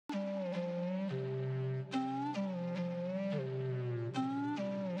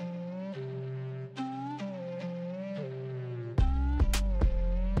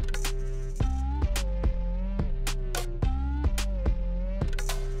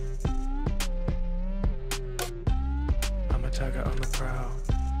tiger on the prowl.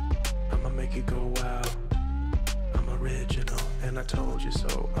 I'ma make it go wow. I'm original, and I told you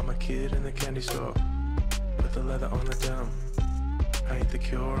so. I'm a kid in the candy store with the leather on the denim. I ain't the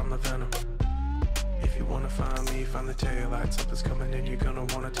cure, I'm the venom. If you wanna find me, find the taillight. Something's coming in, you're gonna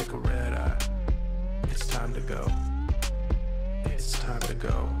wanna take a red eye. It's time to go. It's time to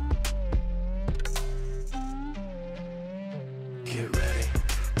go. Get ready.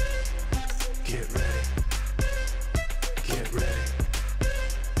 Get ready. Get ready.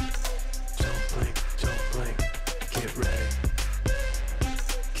 Don't blink, don't blink. Get ready.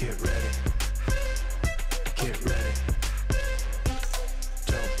 Get ready. Get ready.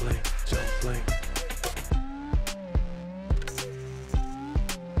 Don't blink, don't blink.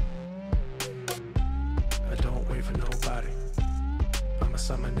 I don't wait for nobody. I'ma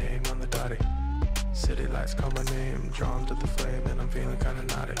sign my name on the dotty. City lights call my name, drawn to the flame, and I'm feeling kinda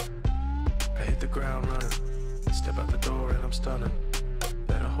naughty. I hit the ground running, step out the door and I'm stunning.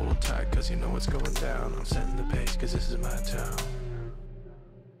 Better hold tight cause you know what's going down. I'm setting the pace cause this is my town.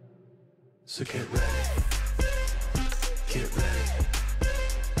 So get ready. Get ready.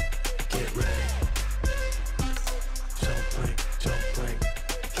 Get ready. Don't blink, don't blink.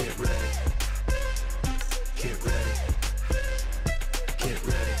 Get ready. Get ready. Get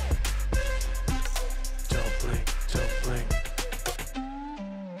ready. Don't blink, don't blink.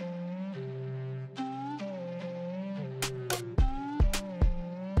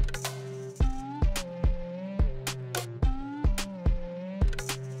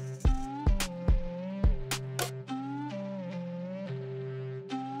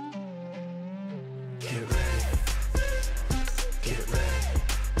 Get ready. Get ready.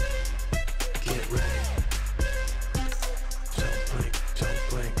 Get ready. Don't blink, don't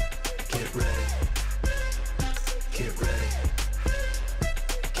blink. Get ready. Get ready.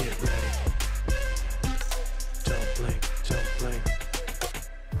 Get ready. Don't blink, don't blink.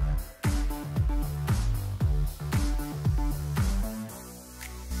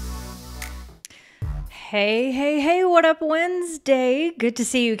 Hey, hey, hey, what up Wednesday? Good to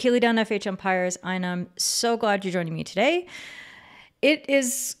see you. Keely down FHumpires, and I'm so glad you're joining me today. It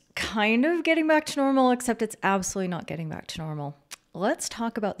is kind of getting back to normal, except it's absolutely not getting back to normal. Let's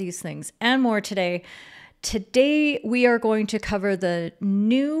talk about these things and more today. Today, we are going to cover the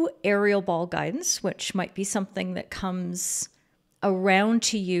new aerial ball guidance, which might be something that comes around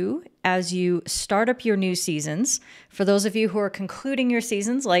to you as you start up your new seasons. For those of you who are concluding your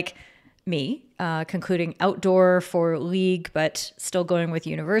seasons, like me, concluding outdoor for league, but still going with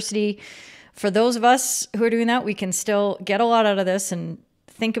university. For those of us who are doing that, we can still get a lot out of this and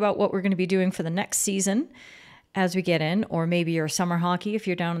think about what we're going to be doing for the next season as we get in, or maybe your summer hockey if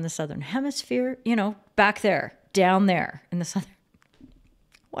you're down in the Southern Hemisphere, you know, back there, down there in the Southern,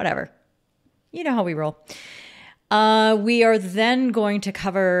 whatever. You know how we roll. We are then going to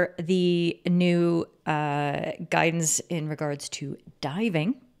cover the new guidance in regards to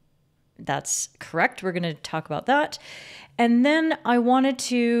diving. That's correct. We're going to talk about that. And then I wanted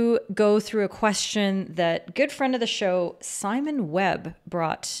to go through a question that good friend of the show, Simon Webb,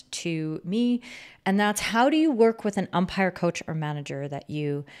 brought to me. And that's, how do you work with an umpire coach or manager that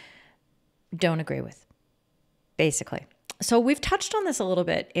you don't agree with, basically. So we've touched on this a little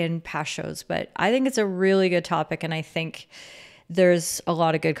bit in past shows, but I think it's a really good topic. And I think there's a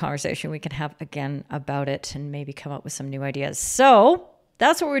lot of good conversation we can have again about it and maybe come up with some new ideas. So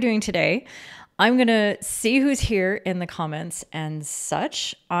that's what we're doing today. I'm going to see who's here in the comments and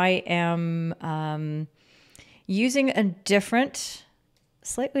such. I am using a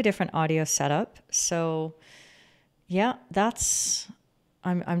slightly different audio setup. So yeah,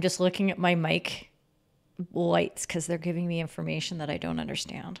 I'm just looking at my mic lights because they're giving me information that I don't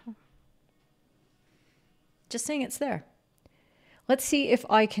understand. Just saying it's there. Let's see if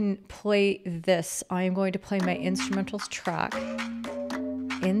I can play this. I am going to play my instrumentals track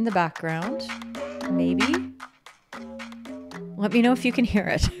in the background, maybe. Let me know if you can hear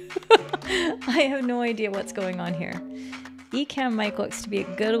it. I have no idea what's going on here. Ecamm mic looks to be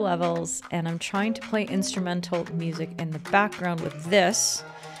at good levels, and I'm trying to play instrumental music in the background with this,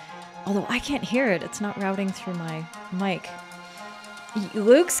 although I can't hear it. It's not routing through my mic.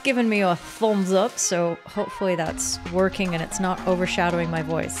 Luke's given me a thumbs up, so hopefully that's working and it's not overshadowing my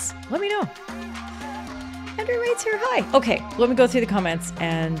voice. Let me know. Andrew Wright's here, hi. Okay, let me go through the comments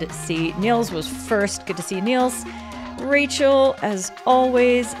and see. Niels was first. Good to see you, Niels. Rachel, as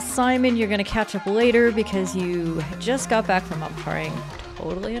always. Simon, you're going to catch up later because you just got back from umpiring.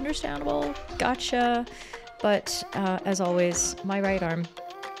 Totally understandable. Gotcha. But as always, my right arm.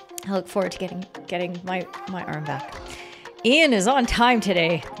 I look forward to getting my arm back. Ian is on time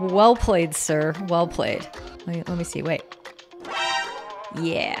today. Well played, sir. Well played. Let me see. Wait.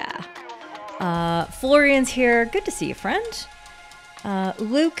 Yeah. Florian's here. Good to see you, friend.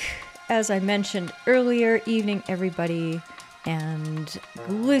 Luke, as I mentioned earlier, evening, everybody. And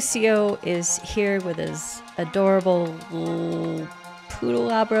Lucio is here with his adorable little poodle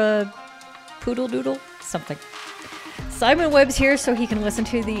doodle, something. Simon Webb's here so he can listen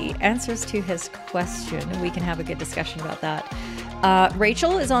to the answers to his question, and we can have a good discussion about that.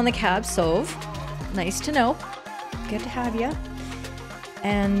 Rachel is on the cab, Sove. Nice to know. Good to have you.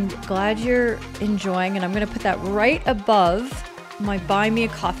 And glad you're enjoying, and I'm going to put that right above my Buy Me a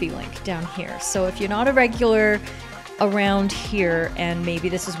Coffee link down here. So if you're not a regular around here and maybe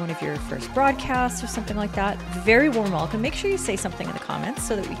this is one of your first broadcasts or something like that, very warm welcome. Make sure you say something in the comments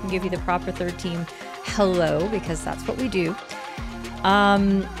so that we can give you the proper third team hello, because that's what we do.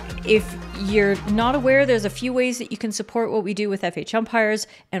 If you're not aware, there's a few ways that you can support what we do with FHumpires,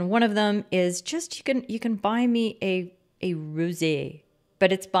 and one of them is just you can buy me a rosé,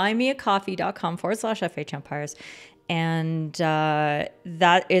 but it's buymeacoffee.com/FHumpires, and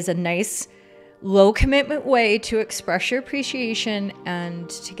that is a nice low commitment way to express your appreciation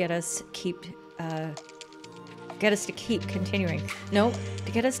and to get us to keep continuing. No,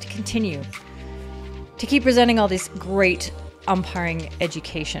 to get us to continue to keep presenting all this great umpiring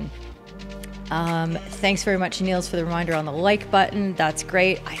education. Thanks very much, Niels, for the reminder on the like button. That's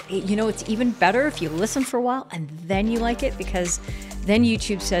great. It's even better if you listen for a while and then you like it, because then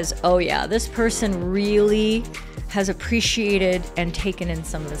YouTube says, oh yeah, this person really has appreciated and taken in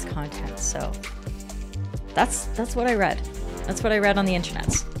some of this content. So that's what I read. That's what I read on the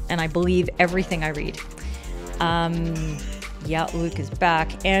internet, and I believe everything I read. Yeah, Luke is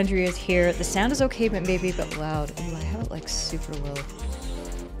back. Andrea's here. The sound is okay, but maybe a bit loud. Ooh, I have it like super low.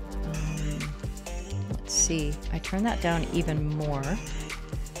 Let's see. I turn that down even more.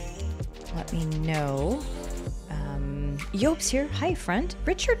 Let me know. Yope's here. Hi, friend.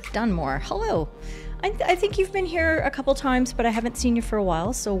 Richard Dunmore. Hello. I think you've been here a couple times, but I haven't seen you for a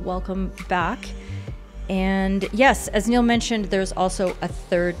while, so welcome back. And yes, as Neil mentioned, there's also a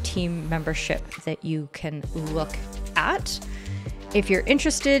third team membership that you can look at. If you're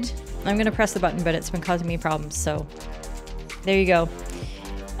interested, I'm going to press the button, but it's been causing me problems, so there you go.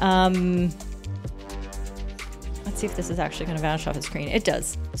 Let's see if this is actually going to vanish off the screen. It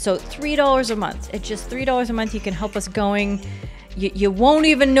does. So $3 a month. It's just $3 a month. You can help us going. You won't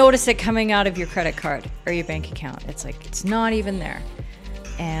even notice it coming out of your credit card or your bank account. It's like, it's not even there.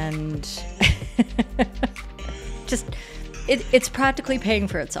 And it's practically paying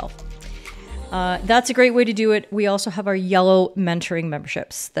for itself. That's a great way to do it. We also have our yellow mentoring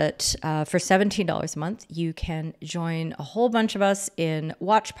memberships that for $17 a month, you can join a whole bunch of us in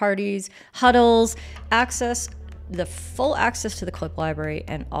watch parties, huddles, the full access to the clip library,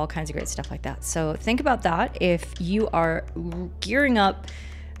 and all kinds of great stuff like that. So think about that if you are gearing up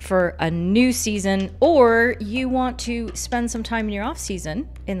for a new season, or you want to spend some time in your off season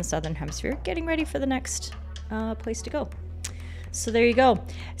in the Southern Hemisphere, getting ready for the next place to go. So there you go.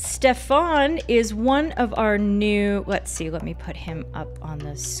 Stefan is one of our new, let's see, let me put him up on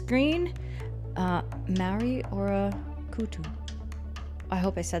the screen. Mari Ora Kutu. I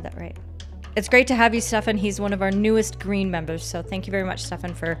hope I said that right. It's great to have you, Stefan. He's one of our newest green members. So thank you very much,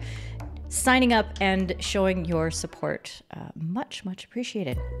 Stefan, for signing up and showing your support. Much, much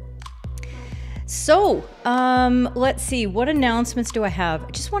appreciated. So let's see, what announcements do I have?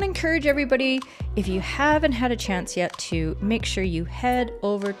 I just want to encourage everybody, if you haven't had a chance yet, to make sure you head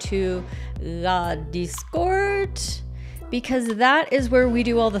over to La Discord, because that is where we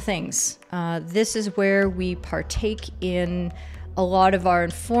do all the things. This is where we partake in a lot of our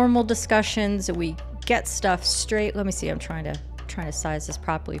informal discussions. We get stuff straight. Let me see, I'm trying to size this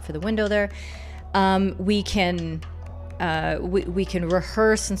properly for the window there. We can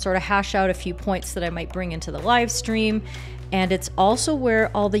rehearse and sort of hash out a few points that I might bring into the live stream. And it's also where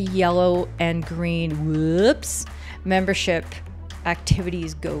all the yellow and green membership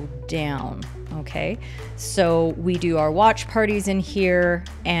activities go down. Okay, so we do our watch parties in here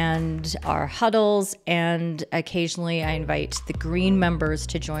and our huddles, and occasionally I invite the green members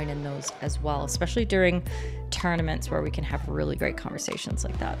to join in those as well, especially during tournaments where we can have really great conversations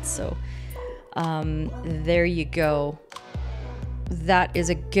like that. So there you go. That is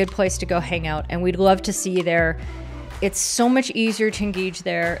a good place to go hang out, and we'd love to see you there. It's so much easier to engage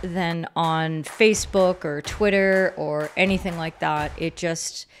there than on Facebook or Twitter or anything like that. It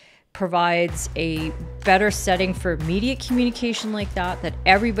just provides a better setting for immediate communication like that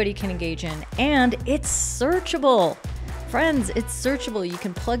everybody can engage in, and it's searchable Friends, it's searchable. You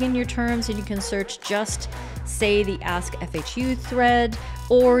can plug in your terms and you can search just, say, the Ask FHU thread,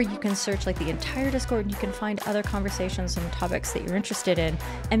 or you can search like the entire Discord and you can find other conversations on topics that you're interested in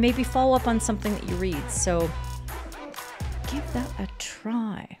and maybe follow up on something that you read. So give that a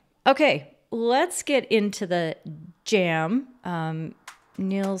try. Okay, let's get into the jam.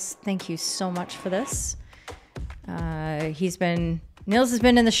 Niels, thank you so much for this. Niels has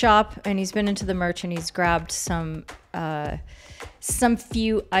been in the shop and he's been into the merch and he's grabbed some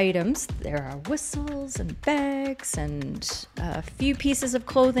few items. There are whistles and bags and a few pieces of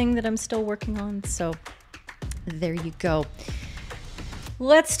clothing that I'm still working on. So there you go.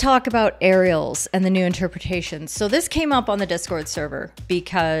 Let's talk about aerials and the new interpretations. So this came up on the Discord server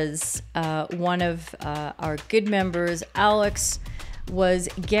because one of our good members, Alex, was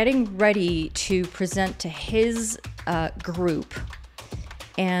getting ready to present to his group.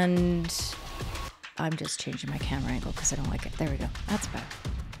 And I'm just changing my camera angle because I don't like it. There we go. That's better.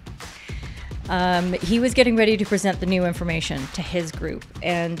 He was getting ready to present the new information to his group,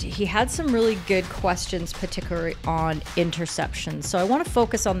 and he had some really good questions, particularly on interceptions. So I want to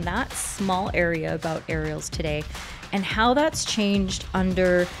focus on that small area about aerials today and how that's changed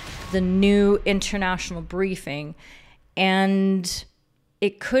under the new international briefing. And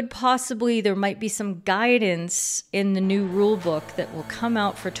it could possibly, there might be some guidance in the new rule book that will come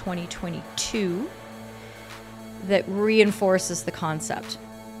out for 2022 that reinforces the concept.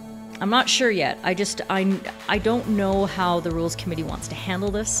 I'm not sure yet. I don't know how the rules committee wants to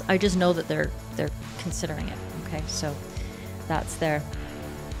handle this. I just know that they're considering it. Okay, so that's there.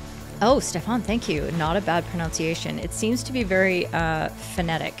 Oh, Stefan, thank you. Not a bad pronunciation. It seems to be very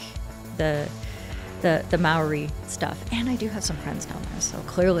phonetic, the Maori stuff. And I do have some friends down there, so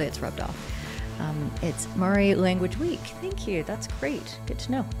clearly it's rubbed off. It's Maori Language Week. Thank you. That's great. Good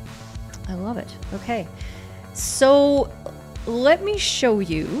to know. I love it. Okay. So let me show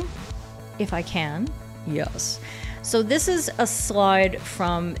you, if I can. Yes. So this is a slide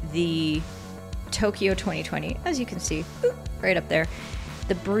from the Tokyo 2020, as you can see, right up there,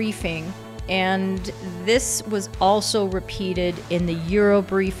 the briefing. And this was also repeated in the Euro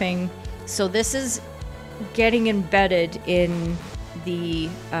briefing. So this is getting embedded in the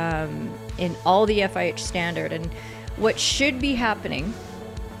in all the FIH standard. And what should be happening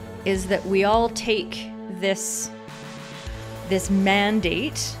is that we all take this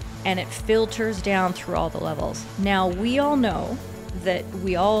mandate and it filters down through all the levels. Now, we all know that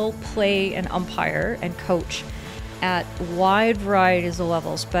we all play and umpire and coach at wide varieties of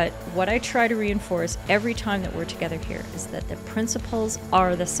levels, but what I try to reinforce every time that we're together here is that the principles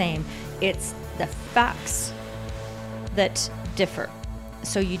are the same. It's the facts that differ.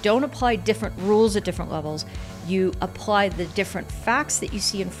 So you don't apply different rules at different levels. You apply the different facts that you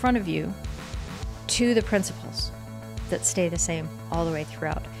see in front of you to the principles that stay the same all the way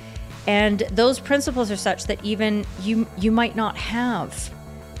throughout. And those principles are such that even you might not have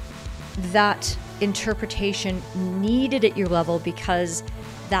that interpretation needed at your level because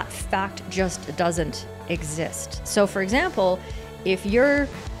that fact just doesn't exist. So for example, if you're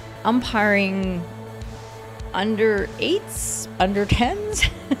umpiring under 8s, under 10s,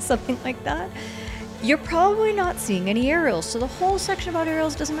 something like that, you're probably not seeing any aerials. So the whole section about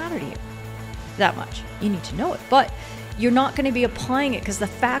aerials doesn't matter to you that much. You need to know it, but you're not going to be applying it because the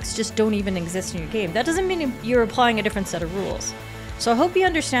facts just don't even exist in your game. That doesn't mean you're applying a different set of rules. So I hope you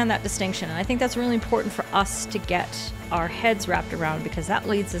understand that distinction. And I think that's really important for us to get our heads wrapped around, because that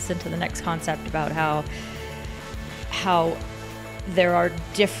leads us into the next concept about how there are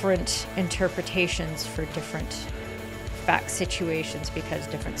different interpretations for different fact situations because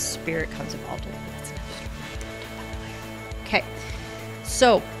different spirit comes involved in it. That's another story. Okay,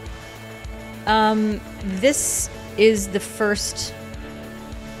 so this is the first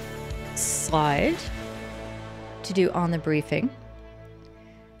slide to do on the briefing.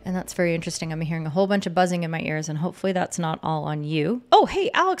 And that's very interesting. I'm hearing a whole bunch of buzzing in my ears, and hopefully that's not all on you. Oh,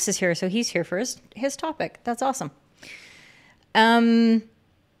 hey, Alex is here, so he's here for his topic. That's awesome.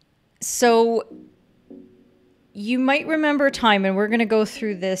 So you might remember a time, and we're going to go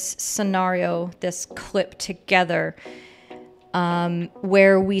through this scenario, this clip together,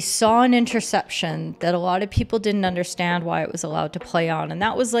 where we saw an interception that a lot of people didn't understand why it was allowed to play on. And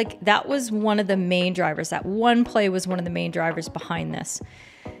that was one of the main drivers. That one play was one of the main drivers behind this.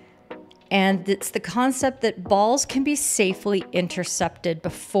 And it's the concept that balls can be safely intercepted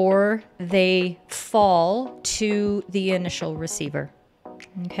before they fall to the initial receiver.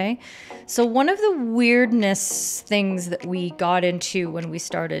 Okay, so one of the weirdness things that we got into when we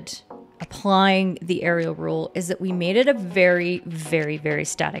started applying the aerial rule is that we made it a very, very, very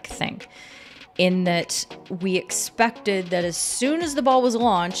static thing. in that we expected that as soon as the ball was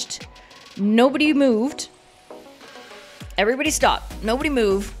launched, nobody moved. Everybody stopped. Nobody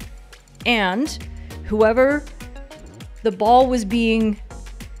moved. And whoever the ball was being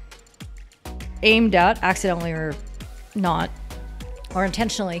aimed at, accidentally or not, or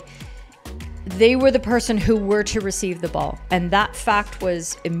intentionally, they were the person who were to receive the ball. And that fact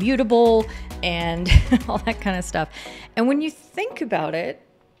was immutable and all that kind of stuff. And when you think about it,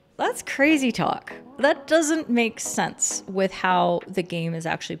 that's crazy talk. That doesn't make sense with how the game is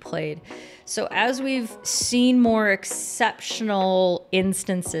actually played. So as we've seen more exceptional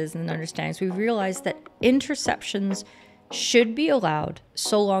instances and understandings, we've realized that interceptions should be allowed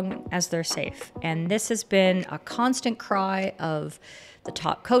so long as they're safe. And this has been a constant cry of the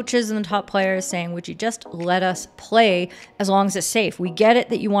top coaches and the top players saying, would you just let us play as long as it's safe? We get it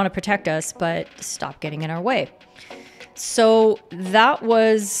that you want to protect us, but stop getting in our way. So that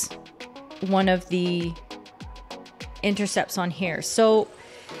was one of the intercepts on here. So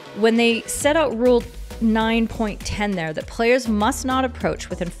when they set out rule 9.10 there, that players must not approach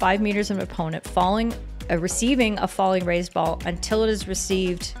within 5 meters of an opponent receiving a falling raised ball until it has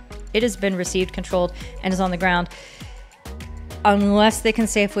been received, controlled, and is on the ground, unless they can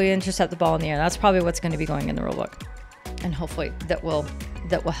safely intercept the ball in the air. That's probably what's going to be going in the rule book, and hopefully that will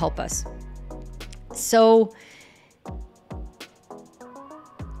help us. So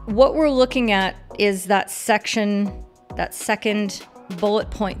what we're looking at is that section, that second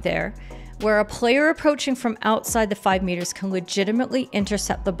bullet point there, where a player approaching from outside the 5 meters can legitimately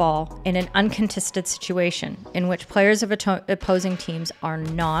intercept the ball in an uncontested situation in which players of opposing teams are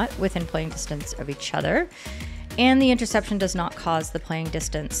not within playing distance of each other, and the interception does not cause the playing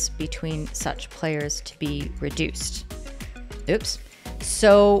distance between such players to be reduced. Oops.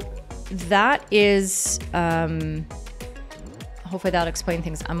 So that is, hopefully that'll explain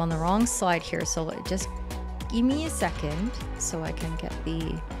things. I'm on the wrong slide here, so just give me a second so I can get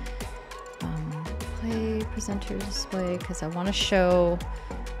the play presenter display, because I want to show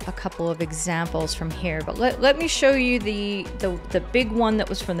a couple of examples from here. But let me show you the big one that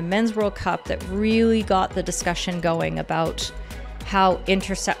was from the Men's World Cup that really got the discussion going about how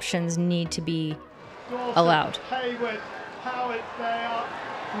interceptions need to be allowed. Hayward, Howard, they are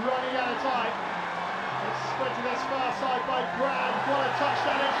running out of time. It's split to this far side by Brad. What a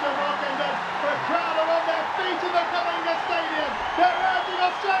touchdown it's from Rockenden. The crowd are on their feet in the Cummings Stadium. They're urging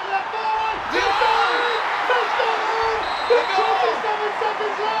Australia forward. Touchdown! 27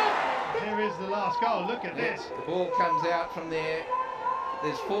 seconds left. Here is the last goal. Look at this. The ball comes out from there.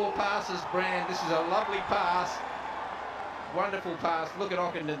 There's 4 passes, Brand. This is a lovely pass. Wonderful pass. Look at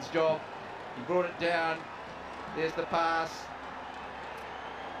Ockenden's job. He brought it down. There's the pass.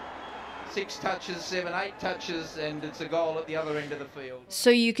 6 touches, 7, 8 touches, and it's a goal at the other end of the field. So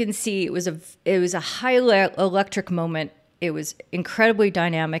you can see it was a highly electric moment. It was incredibly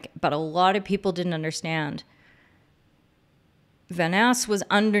dynamic, but a lot of people didn't understand. Van Ass was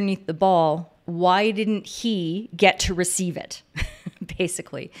underneath the ball. Why didn't he get to receive it,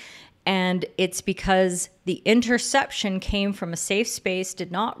 basically? And it's because the interception came from a safe space,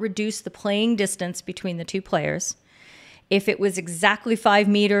 did not reduce the playing distance between the two players. If it was exactly 5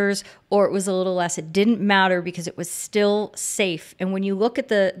 meters or it was a little less, it didn't matter because it was still safe. And when you look at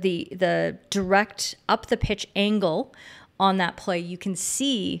the direct up the pitch angle on that play, you can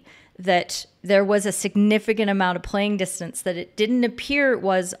see that there was a significant amount of playing distance that it didn't appear it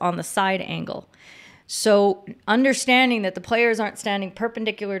was on the side angle. So understanding that the players aren't standing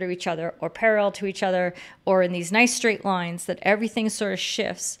perpendicular to each other or parallel to each other or in these nice straight lines, that everything sort of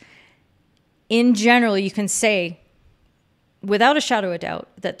shifts. In general, you can say, without a shadow of doubt,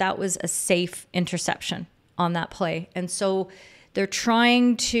 that that was a safe interception on that play. And so they're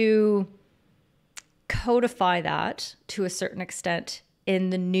trying to codify that to a certain extent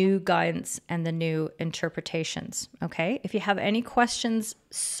in the new guidance and the new interpretations. Okay. If you have any questions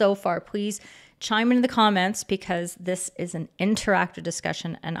so far, please chime into the comments, because this is an interactive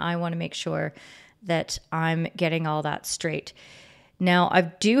discussion and I want to make sure that I'm getting all that straight. Now, I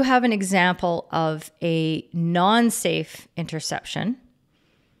do have an example of a non-safe interception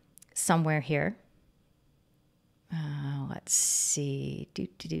somewhere here. Let's see.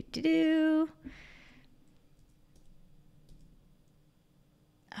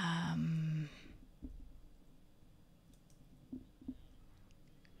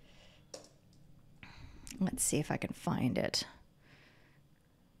 Let's see if I can find it.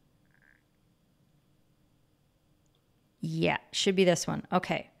 Yeah, should be this one.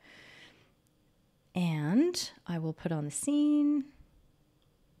 Okay. And I will put on the scene.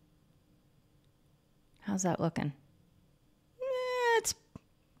 How's that looking? It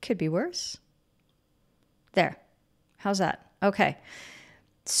could be worse. There. How's that? Okay.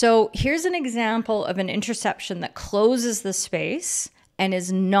 So here's an example of an interception that closes the space and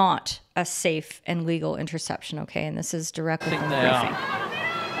is not a safe and legal interception, okay? And this is directly from the briefing.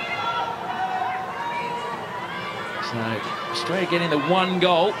 So Australia getting the 1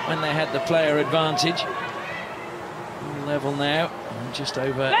 goal when they had the player advantage. Level now, and just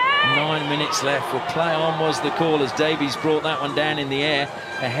over 9 minutes left. Well, play on was the call as Davies brought that one down in the air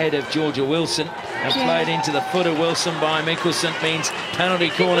ahead of Georgia Wilson and played into the foot of Wilson by Mickelson. Means penalty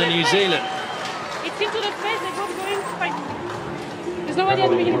corner New Zealand. It's into the face, they both go in to fight. There's nobody at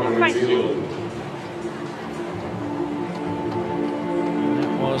the beginning of the fight. And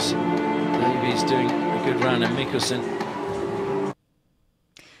that was Davies doing a good run, and Mickelson.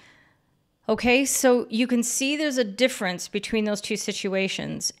 Okay, so you can see there's a difference between those two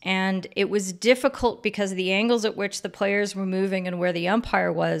situations, and it was difficult because of the angles at which the players were moving and where the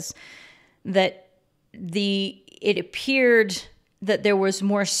umpire was, that it appeared that there was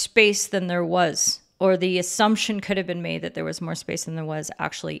more space than there was, or the assumption could have been made that there was more space than there was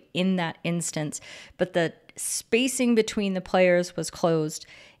actually in that instance, but the spacing between the players was closed.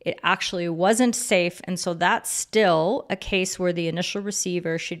 It actually wasn't safe, and so that's still a case where the initial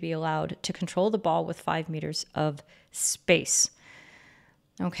receiver should be allowed to control the ball with 5 meters of space.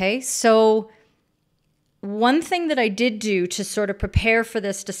 Okay, so one thing that I did do to sort of prepare for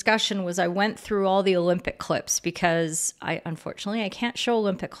this discussion was I went through all the Olympic clips, because unfortunately I can't show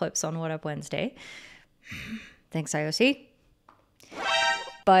Olympic clips on What Up Wednesday. Thanks, IOC.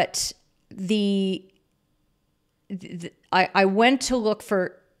 But I went to look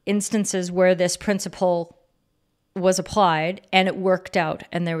for instances where this principle was applied and it worked out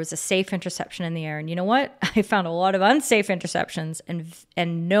and there was a safe interception in the air. And you know what? I found a lot of unsafe interceptions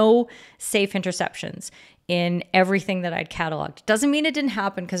and no safe interceptions in everything that I'd cataloged. Doesn't mean it didn't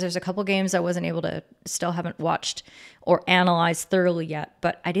happen, because there's a couple games I wasn't able to, still haven't watched or analyzed thoroughly yet,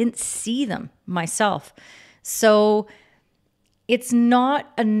 but I didn't see them myself. So it's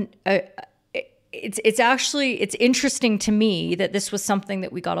not it's interesting to me that this was something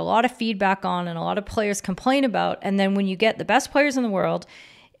that we got a lot of feedback on and a lot of players complain about. And then when you get the best players in the world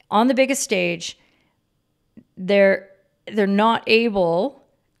on the biggest stage, they're not able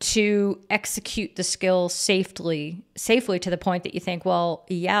to execute the skill safely to the point that you think, well,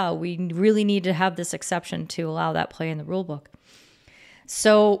 yeah, we really need to have this exception to allow that play in the rule book.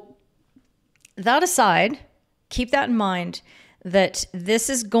 So that aside, keep that in mind, that this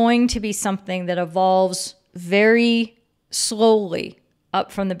is going to be something that evolves very slowly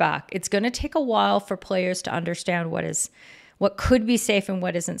up from the back. It's going to take a while for players to understand what could be safe and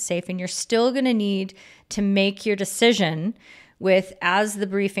what isn't safe. And you're still going to need to make your decision with, as the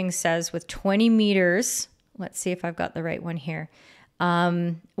briefing says, with 20 meters. Let's see if I've got the right one here.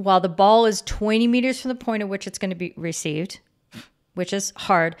 While the ball is 20 meters from the point at which it's going to be received, which is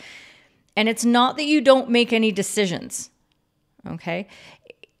hard. And it's not that you don't make any decisions. Okay.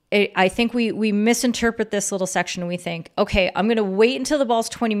 I think we misinterpret this little section and we think, okay, I'm going to wait until the ball's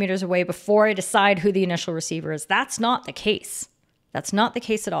 20 meters away before I decide who the initial receiver is. That's not the case. That's not the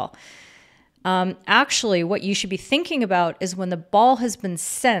case at all. Actually, what you should be thinking about is when the ball has been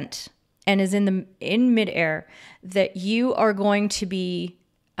sent and is in midair, that you are going to be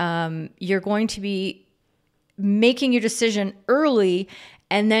making your decision early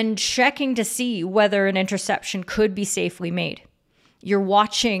and then checking to see whether an interception could be safely made. You're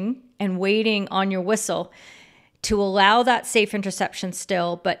watching and waiting on your whistle to allow that safe interception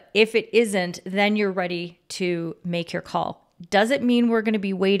still, but if it isn't, then you're ready to make your call. Does it mean we're going to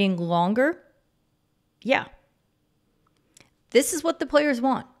be waiting longer? Yeah. This is what the players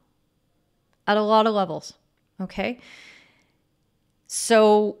want at a lot of levels, okay?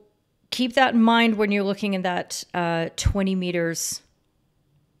 So keep that in mind when you're looking at that 20 meter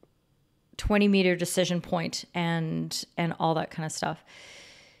decision point and all that kind of stuff.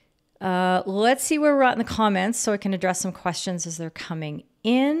 Let's see where we're at in the comments so I can address some questions as they're coming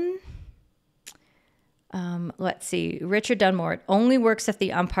in. Let's see. Richard Dunmore, it only works if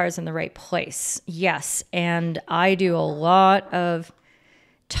the umpire's in the right place. Yes, and I do a lot of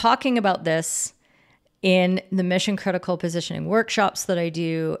talking about this in the mission critical positioning workshops that I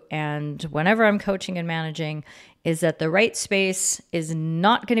do, and whenever I'm coaching and managing, is that the right space is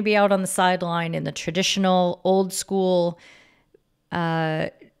not going to be out on the sideline in the traditional old school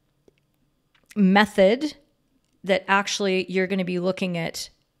method, that actually you're going to be looking at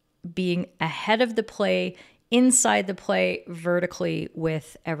being ahead of the play, inside the play, vertically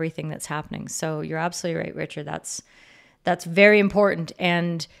with everything that's happening. So you're absolutely right, Richard. That's very important.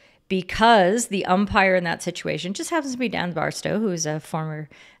 And because the umpire in that situation just happens to be Dan Barstow, who's a former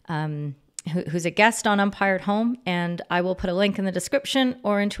who's a guest on Umpire at Home, and I will put a link in the description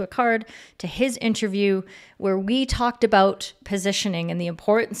or into a card to his interview where we talked about positioning and the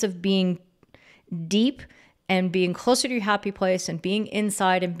importance of being deep and being closer to your happy place and being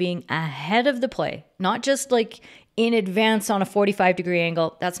inside and being ahead of the play, not just like in advance on a 45-degree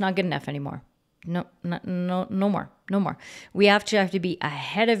angle. That's not good enough anymore. No more. We have to be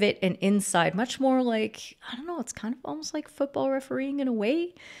ahead of it and inside, much more like, I don't know, it's kind of almost like football refereeing in a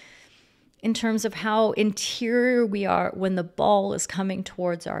way, in terms of how interior we are when the ball is coming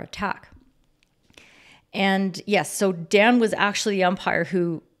towards our attack. And yes, so Dan was actually the umpire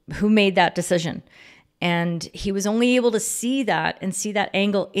who made that decision. And he was only able to see that and see that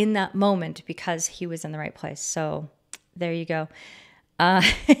angle in that moment because he was in the right place. So there you go.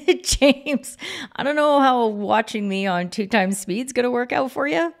 James, I don't know how watching me on 2x speed is going to work out for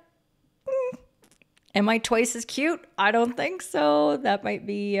you. Am I twice as cute? I don't think so. That might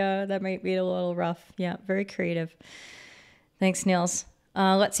be a little rough. Yeah, very creative. Thanks, Niels.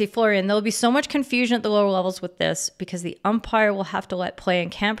 Let's see, Florian. There'll be so much confusion at the lower levels with this because the umpire will have to let play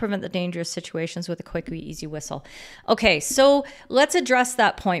and can't prevent the dangerous situations with a quick, easy whistle. Okay, so let's address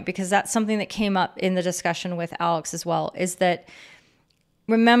that point because that's something that came up in the discussion with Alex as well, is that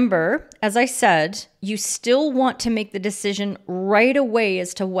remember, as I said, you still want to make the decision right away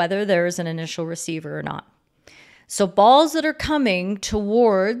as to whether there is an initial receiver or not. So balls that are coming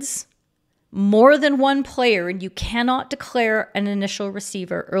towards more than one player and you cannot declare an initial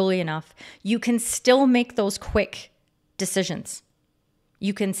receiver early enough, you can still make those quick decisions.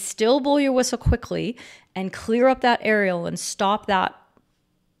 You can still blow your whistle quickly and clear up that aerial and stop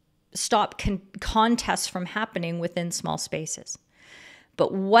contests from happening within small spaces.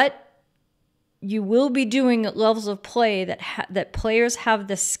 But what you will be doing at levels of play that players have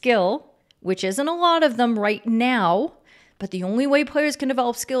the skill, which isn't a lot of them right now, but the only way players can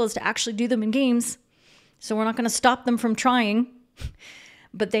develop skill is to actually do them in games. So we're not going to stop them from trying,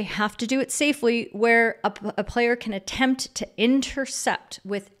 but they have to do it safely where a player can attempt to intercept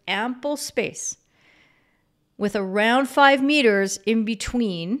with ample space, with around 5 meters in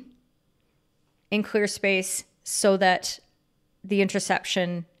between in clear space so that the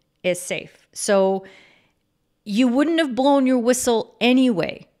interception is safe. So you wouldn't have blown your whistle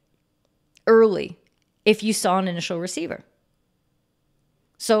anyway early if you saw an initial receiver.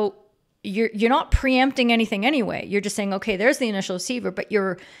 So you're not preempting anything anyway. You're just saying, okay, there's the initial receiver, but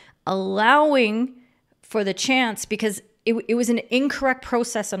you're allowing for the chance because it was an incorrect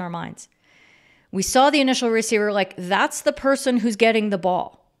process in our minds. We saw the initial receiver like that's the person who's getting the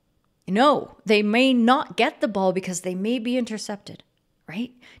ball. No, they may not get the ball because they may be intercepted,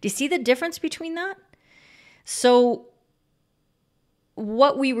 right? Do you see the difference between that? So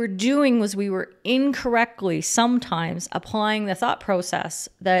what we were doing was we were incorrectly sometimes applying the thought process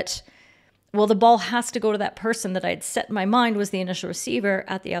that, well, the ball has to go to that person that I'd set in my mind was the initial receiver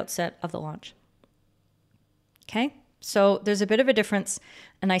at the outset of the launch. Okay, so there's a bit of a difference.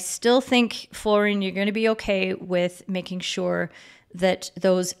 And I still think, Florian, you're going to be okay with making sure that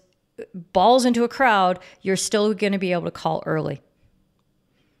those balls into a crowd, you're still going to be able to call early.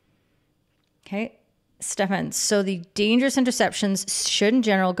 Okay. Stefan, so the dangerous interceptions should in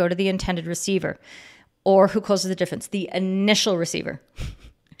general go to the intended receiver, or who closes the difference? The initial receiver.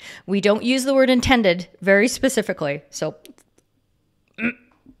 We don't use the word intended very specifically. So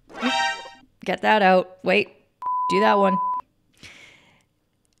get that out. Wait, do that one.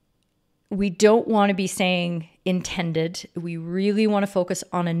 We don't want to be saying intended. We really want to focus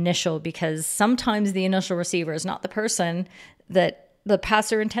on initial because sometimes the initial receiver is not the person that the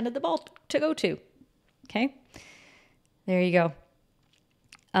passer intended the ball to go to. Okay, there you go.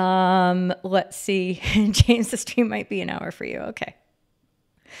 Let's see. James, the stream might be an hour for you. Okay.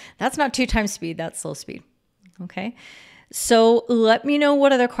 That's not 2x speed. That's slow speed. Okay. So let me know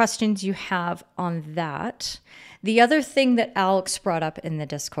what other questions you have on that. The other thing that Alex brought up in the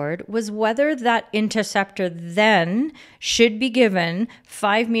Discord was whether that interceptor then should be given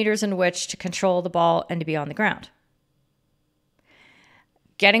 5 meters in which to control the ball and to be on the ground.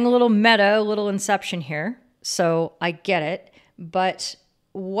 Getting a little meta, a little inception here, so I get it. But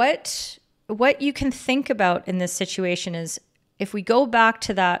what you can think about in this situation is if we go back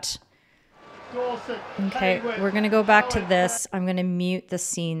to that. Okay, we're going to go back to this. I'm going to mute the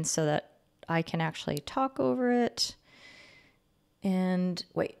scene so that I can actually talk over it. And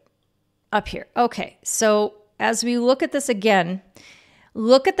wait, up here. Okay, so as we look at this again,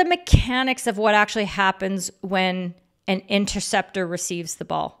 look at the mechanics of what actually happens when an interceptor receives the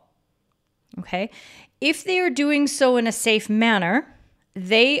ball. Okay, if they are doing so in a safe manner,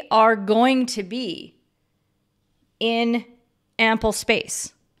 they are going to be in ample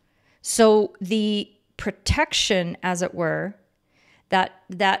space. So the protection, as it were, that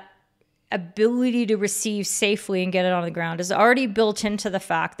ability to receive safely and get it on the ground is already built into the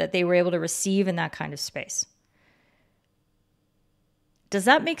fact that they were able to receive in that kind of space. Does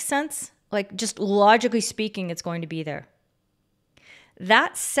that make sense? Like, just logically speaking, it's going to be there.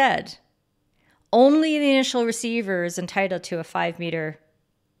 That said, only the initial receiver is entitled to a 5 meter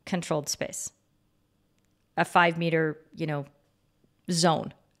controlled space, a 5 meter,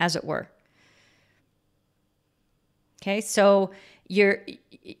 zone, as it were. Okay, so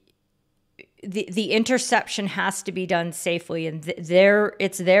the interception has to be done safely, and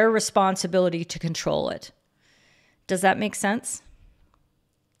it's their responsibility to control it. Does that make sense?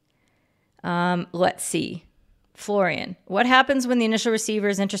 Let's see. Florian, what happens when the initial receiver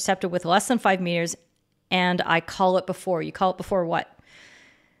is intercepted with less than 5 meters and I call it before? You call it before what?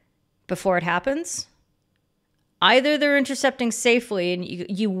 Before it happens? Either they're intercepting safely and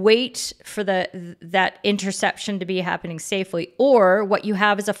you wait for that interception to be happening safely, or what you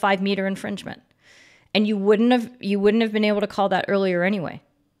have is a 5 meter infringement. And you wouldn't have been able to call that earlier anyway.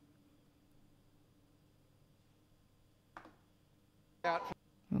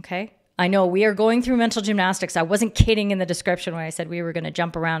 Okay? I know we are going through mental gymnastics. I wasn't kidding in the description when I said we were going to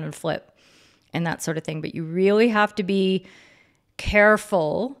jump around and flip and that sort of thing, but you really have to be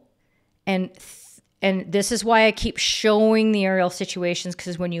careful, and this is why I keep showing the aerial situations,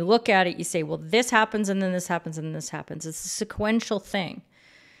 because when you look at it, you say, well, this happens and then this happens and then this happens. It's a sequential thing.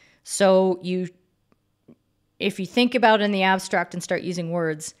 So if you think about it in the abstract and start using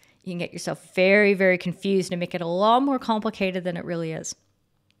words, you can get yourself very, very confused and make it a lot more complicated than it really is.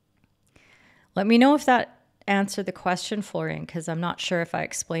 Let me know if that answered the question, Florian, because I'm not sure if I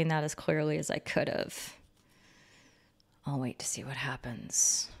explained that as clearly as I could have. I'll wait to see what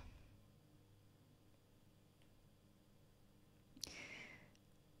happens.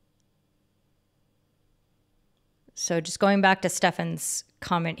 So just going back to Stefan's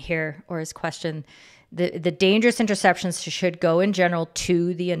comment here, or his question, the dangerous interceptions should go in general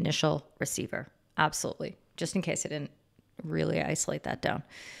to the initial receiver. Absolutely. Just in case I didn't really isolate that down.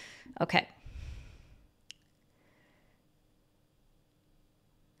 Okay.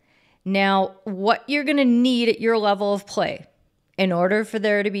 Now, what you're going to need at your level of play in order for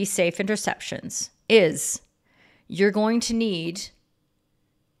there to be safe interceptions is you're going to need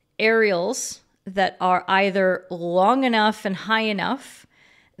aerials that are either long enough and high enough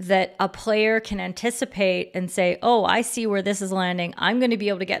that a player can anticipate and say, oh, I see where this is landing. I'm going to be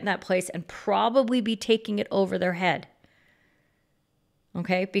able to get in that place and probably be taking it over their head.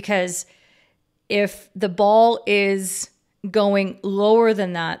 Okay? Because if the ball is going lower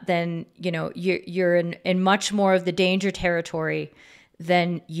than that, then you're in much more of the danger territory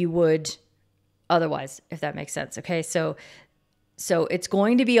than you would otherwise, if that makes sense. Okay, so it's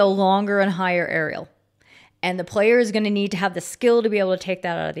going to be a longer and higher aerial, and the player is going to need to have the skill to be able to take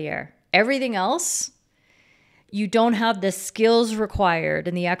that out of the air. Everything else, you don't have the skills required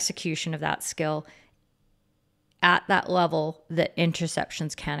and the execution of that skill at that level that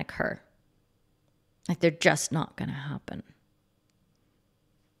interceptions can occur. Like, they're just not going to happen.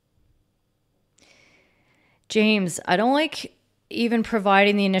 James, I don't like even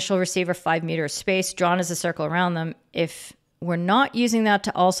providing the initial receiver 5 meters space drawn as a circle around them if we're not using that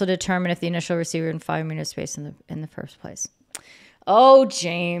to also determine if the initial receiver in 5 meters space in the first place. Oh,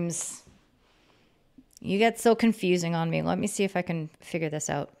 James, you get so confusing on me. Let me see if I can figure this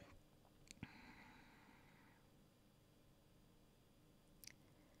out.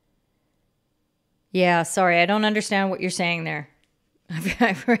 Yeah, sorry, I don't understand what you're saying there.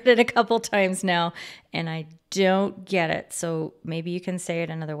 I've read it a couple times now, and I don't get it. So maybe you can say it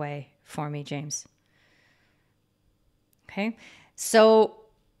another way for me, James. Okay, so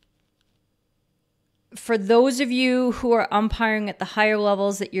for those of you who are umpiring at the higher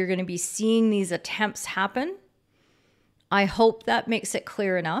levels that you're going to be seeing these attempts happen, I hope that makes it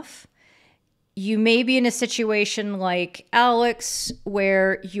clear enough. You may be in a situation like Alex,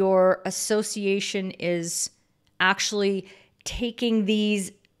 where your association is actually taking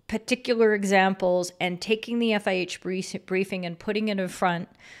these particular examples and taking the FIH briefing and putting it in front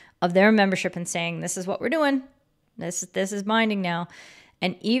of their membership and saying, this is what we're doing. This is binding now.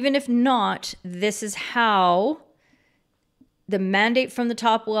 And even if not, this is how the mandate from the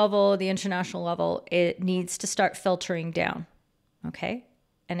top level, the international level, it needs to start filtering down. Okay?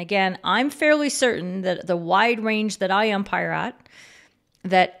 And again, I'm fairly certain that the wide range that I umpire at,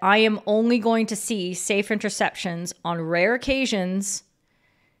 that I am only going to see safe interceptions on rare occasions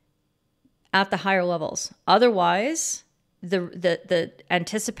at the higher levels. Otherwise, the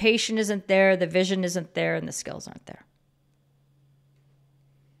anticipation isn't there, the vision isn't there, and the skills aren't there.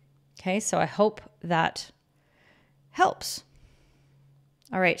 Okay, so I hope that helps.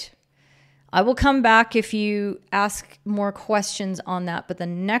 All right. I will come back if you ask more questions on that, but the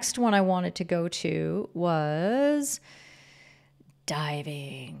next one I wanted to go to was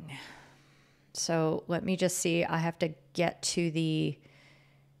diving. So let me just see. I have to get to the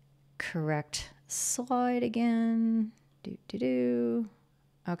correct slide again.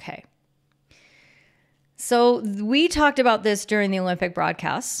 Okay. So we talked about this during the Olympic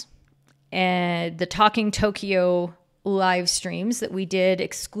broadcasts and the Talking Tokyo live streams that we did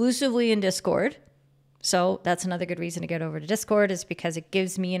exclusively in Discord. So that's another good reason to get over to Discord, is because it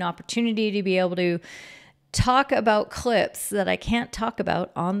gives me an opportunity to be able to talk about clips that I can't talk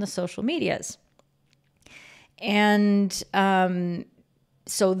about on the social medias. And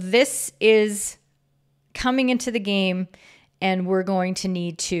so this is coming into the game, and we're going to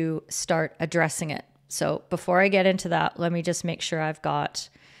need to start addressing it. So before I get into that, let me just make sure I've got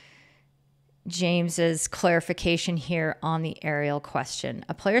James's clarification here on the aerial question.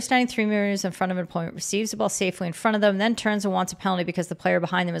 A player standing 3 meters in front of an opponent receives the ball safely in front of them, then turns and wants a penalty because the player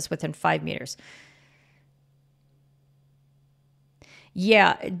behind them is within 5 meters.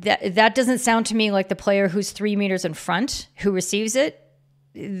 Yeah, that doesn't sound to me like the player who's 3 meters in front who receives it.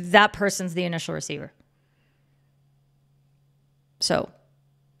 That person's the initial receiver. So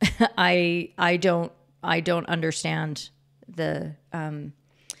I don't understand the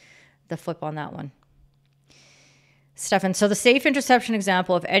flip on that one. Stefan, so the safe interception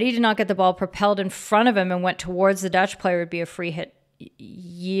example, if Eddie did not get the ball propelled in front of him and went towards the Dutch player, would be a free hit.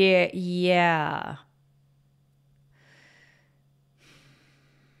 Yeah.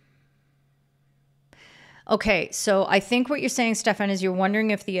 Okay, so I think what you're saying, Stefan, is you're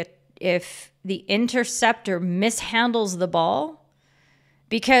wondering if the interceptor mishandles the ball,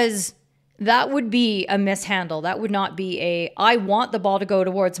 because that would be a mishandle. That would not be I want the ball to go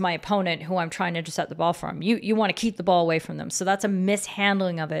towards my opponent who I'm trying to intercept the ball from. You want to keep the ball away from them. So that's a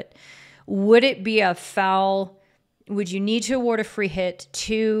mishandling of it. Would it be a foul? Would you need to award a free hit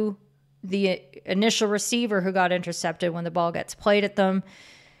to the initial receiver who got intercepted when the ball gets played at them?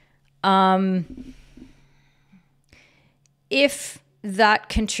 If that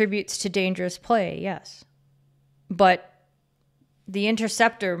contributes to dangerous play, yes. But the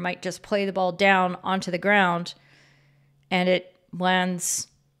interceptor might just play the ball down onto the ground and it lands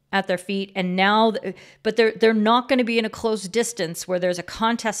at their feet. And now, but they're not going to be in a close distance where there's a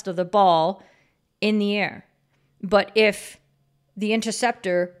contest of the ball in the air. But if the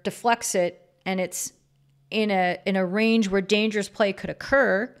interceptor deflects it and it's in a range where dangerous play could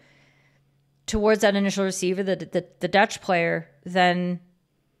occur towards that initial receiver, the Dutch player, then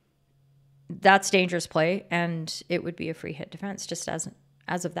that's dangerous play, and it would be a free hit defense just as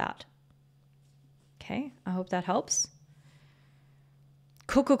of that. Okay, I hope that helps.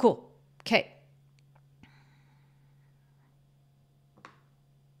 Cool. Okay.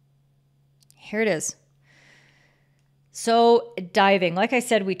 Here it is. So diving, like I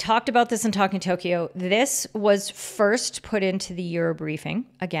said, we talked about this in Talking Tokyo. This was first put into the Euro briefing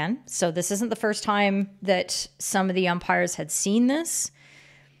again. So this isn't the first time that some of the umpires had seen this.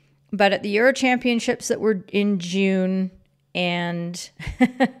 But at the Euro Championships that were in June, and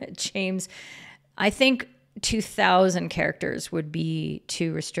James, I think 2,000 characters would be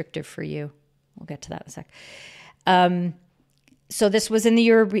too restrictive for you. We'll get to that in a sec. So this was in the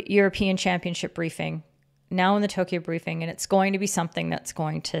European Championship briefing, now in the Tokyo briefing, and it's going to be something that's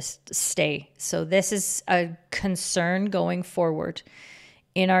going to stay. So this is a concern going forward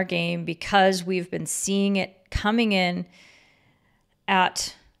in our game because we've been seeing it coming in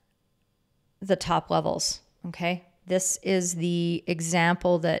at the top levels. Okay, this is the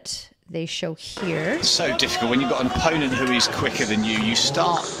example that they show here. It's so difficult when you've got an opponent who is quicker than you. You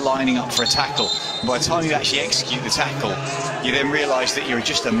start lining up for a tackle. By the time you actually execute the tackle, you then realise that you're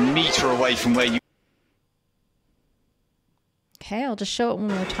just a metre away from where you. Okay, I'll just show it one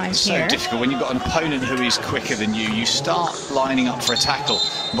more time it's here. So difficult when you've got an opponent who is quicker than you. You start lining up for a tackle.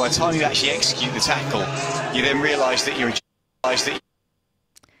 By the time you actually execute the tackle, you then realise that you're.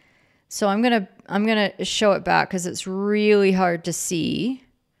 So I'm gonna show it back because it's really hard to see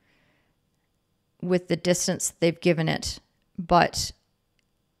with the distance they've given it. But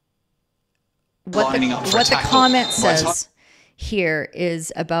what the comment says here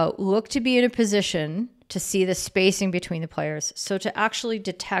is about look to be in a position to see the spacing between the players. So to actually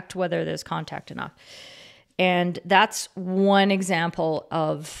detect whether there's contact enough. And that's one example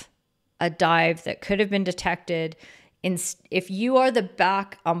of a dive that could have been detected. If you are the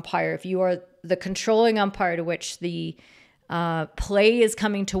back umpire, if you are the controlling umpire to which the play is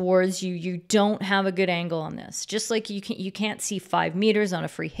coming towards you, you don't have a good angle on this. Just like you can't see 5 meters on a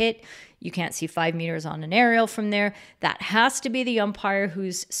free hit. You can't see 5 meters on an aerial from there. That has to be the umpire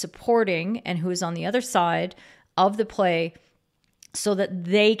who's supporting and who's on the other side of the play so that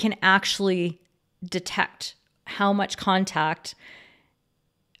they can actually detect how much contact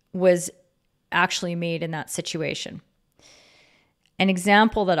was actually made in that situation. An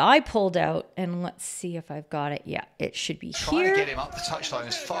example that I pulled out, and let's see if I've got it. Yeah, it should be Trying here. to get him up the touchline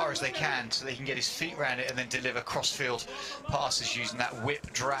as far as they can so they can get his feet around it and then deliver crossfield passes using that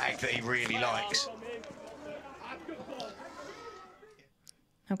whip drag that he really likes.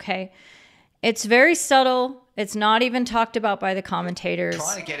 Okay. It's very subtle. It's not even talked about by the commentators.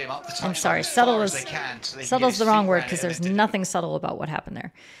 Trying to get him up the touchline. I'm sorry, subtle's the wrong word because there's nothing subtle about what happened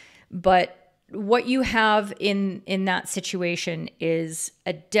there. But what you have in that situation is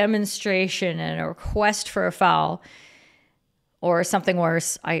a demonstration and a request for a foul, or something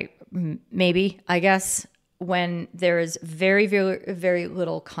worse, I guess, when there is very, very, very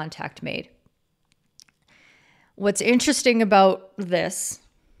little contact made. What's interesting about this,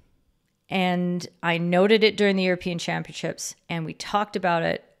 and I noted it during the European Championships, and we talked about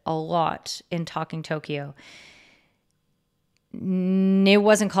it a lot in Talking Tokyo, it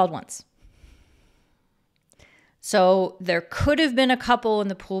wasn't called once. So there could have been a couple in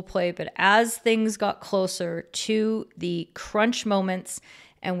the pool play, but as things got closer to the crunch moments,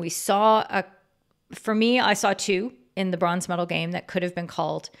 and we saw for me, I saw 2 in the bronze medal game that could have been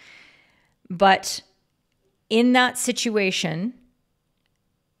called. But in that situation,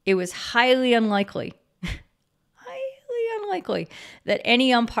 it was highly unlikely that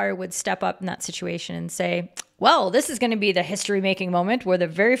any umpire would step up in that situation and say, well, this is going to be the history-making moment where the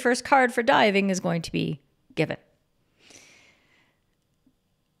very first card for diving is going to be given.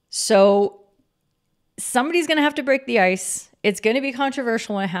 So somebody's going to have to break the ice. It's going to be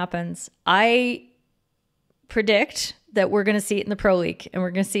controversial when it happens. I predict that we're going to see it in the Pro League, and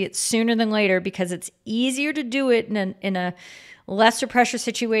we're going to see it sooner than later because it's easier to do it in a lesser pressure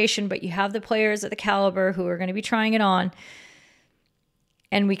situation, but you have the players at the caliber who are going to be trying it on,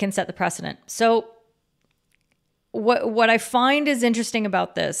 and we can set the precedent. So what I find is interesting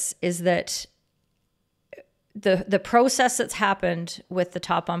about this is that the process that's happened with the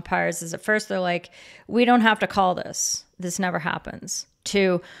top umpires is at first they're like, we don't have to call this. This never happens.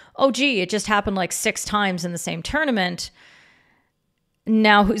 To, oh, gee, it just happened like 6 times in the same tournament.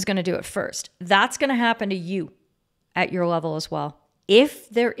 Now who's going to do it first? That's going to happen to you at your level as well, if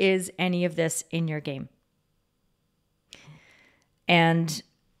there is any of this in your game. And,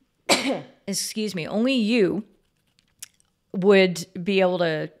 excuse me, only you would be able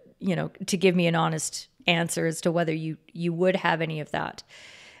to, to give me an honest answer as to whether you would have any of that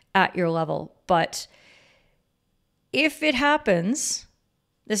at your level. But if it happens,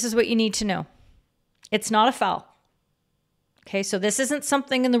 this is what you need to know. It's not a foul. Okay, so this isn't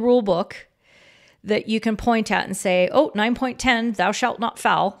something in the rule book that you can point at and say, oh, 9.10, thou shalt not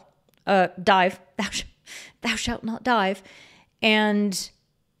foul, dive, thou shalt not dive, and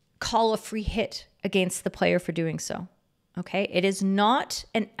call a free hit against the player for doing so. Okay, it is not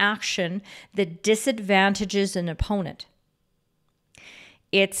an action that disadvantages an opponent.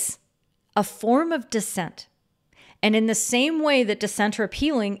 It's a form of dissent. And in the same way that dissent or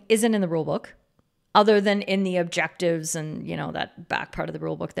appealing isn't in the rule book, other than in the objectives and, that back part of the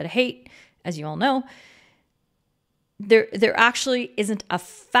rule book that I hate, as you all know, there actually isn't a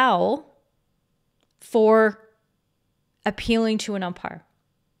foul for appealing to an umpire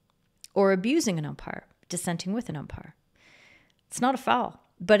or abusing an umpire, dissenting with an umpire. It's not a foul,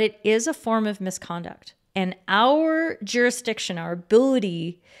 but it is a form of misconduct. And our jurisdiction, our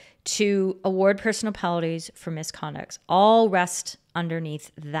ability to award personal penalties for misconducts all rest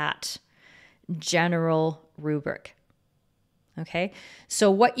underneath that general rubric. Okay? So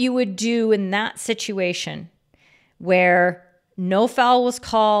what you would do in that situation where no foul was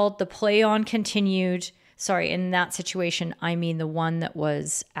called, the play on continued, in that situation, I mean the one that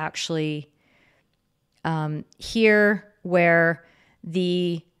was actually here, where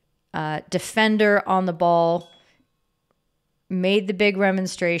the defender on the ball made the big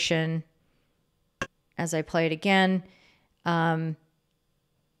remonstration. As I play it again, that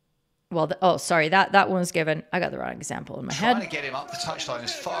one was given. I got the wrong example in my head. Trying to get him up the touchline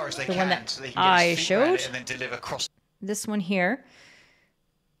as far as they the can, one that so they can get I his feet showed around it and then deliver cross. This one here.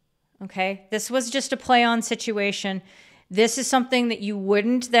 Okay, this was just a play on situation. This is something that you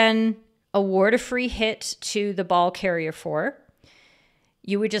wouldn't then award a free hit to the ball carrier for.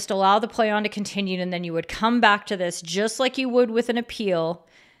 You would just allow the play on to continue, and then you would come back to this just like you would with an appeal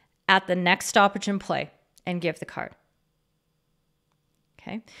at the next stoppage in play and give the card.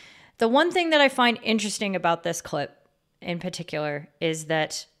 Okay. The one thing that I find interesting about this clip in particular is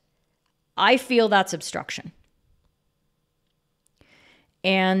that I feel that's obstruction.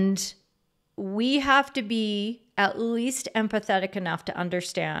 And we have to be at least empathetic enough to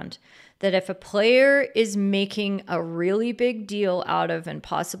understand that if a player is making a really big deal out of and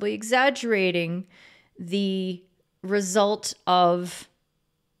possibly exaggerating the result of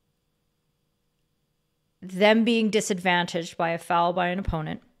them being disadvantaged by a foul by an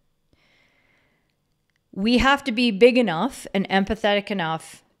opponent, we have to be big enough and empathetic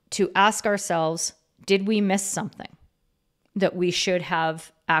enough to ask ourselves, did we miss something that we should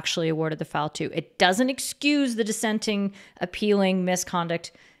have actually awarded the foul to? It doesn't excuse the dissenting, appealing,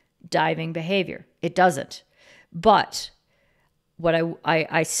 misconduct, diving behavior. It doesn't. But what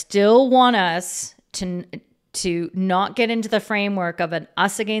I still want us to not get into the framework of an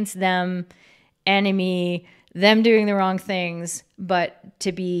us against them enemy, them doing the wrong things, but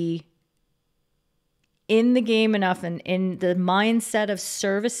to be in the game enough and in the mindset of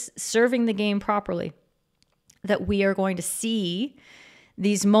serving the game properly, that we are going to see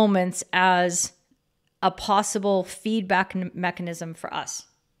these moments as a possible feedback mechanism for us.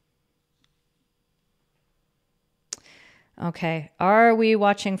 Okay, are we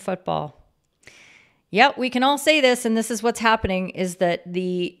watching football? Yep, we can all say this, and this is what's happening, is that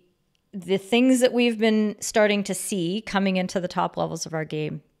the things that we've been starting to see coming into the top levels of our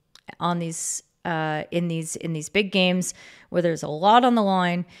game on these in these big games where there's a lot on the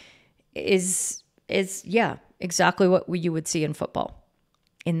line is exactly what you would see in football,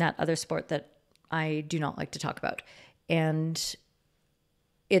 in that other sport that I do not like to talk about. And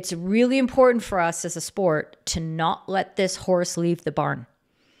it's really important for us as a sport to not let this horse leave the barn.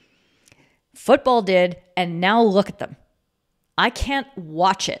 Football did, and now look at them. I can't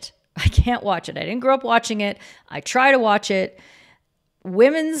watch it. I didn't grow up watching it. I try to watch it.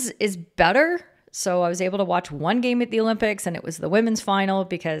 Women's is better. So I was able to watch one game at the Olympics, and it was the women's final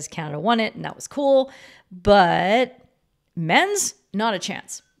because Canada won it, and that was cool. But men's, not a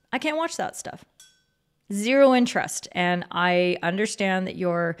chance. I can't watch that stuff. Zero interest. And I understand that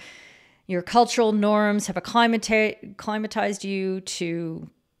your cultural norms have acclimatized you to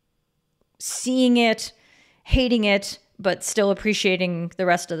seeing it, hating it, but still appreciating the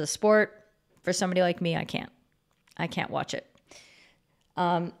rest of the sport. For somebody like me, I can't watch it.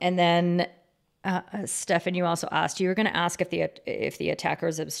 And then Stefan, you also asked, you were going to ask if the attacker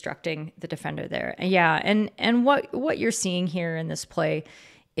is obstructing the defender there. Yeah, and what you're seeing here in this play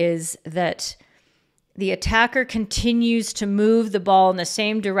is that the attacker continues to move the ball in the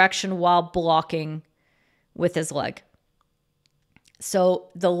same direction while blocking with his leg. So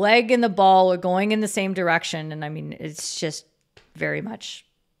the leg and the ball are going in the same direction, and I mean, it's just very much,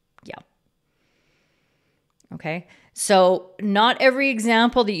 yeah. Okay. So not every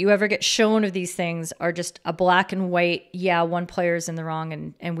example that you ever get shown of these things are just a black and white, yeah, one player's in the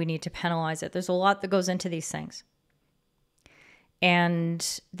wrong and we need to penalize it. There's a lot that goes into these things.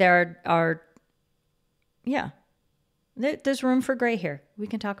 And there's room for gray here. We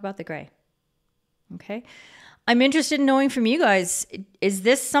can talk about the gray. Okay. I'm interested in knowing from you guys, is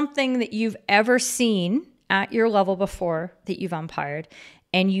this something that you've ever seen at your level before that you've umpired,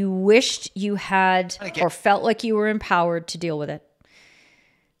 and you wished you had or felt like you were empowered to deal with it?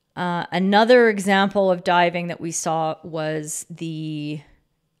 Another example of diving that we saw was in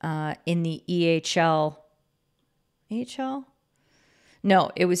the EHL. EHL?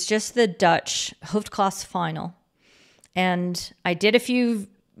 No, it was just the Dutch Hoofdklasse final. And I did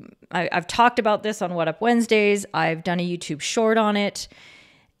I've talked about this on What Up Wednesdays. I've done a YouTube short on it.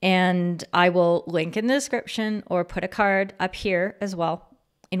 And I will link in the description or put a card up here as well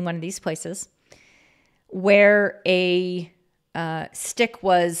in one of these places where a stick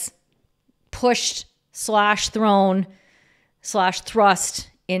was pushed / thrown / thrust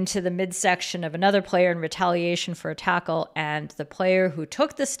into the midsection of another player in retaliation for a tackle, and the player who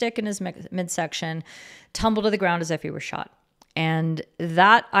took the stick in his midsection tumbled to the ground as if he were shot. And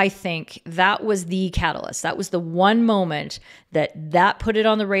that, I think, that was the catalyst. That was the one moment that put it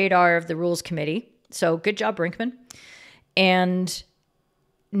on the radar of the rules committee. So good job, Brinkman. And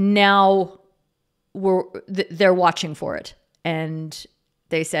now they're watching for it. And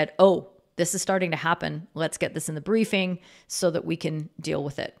they said, oh, this is starting to happen. Let's get this in the briefing so that we can deal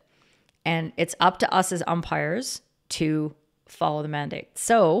with it. And it's up to us as umpires to follow the mandate.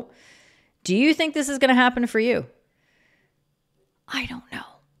 So do you think this is going to happen for you? I don't know.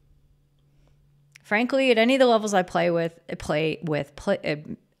 Frankly, at any of the levels I play with,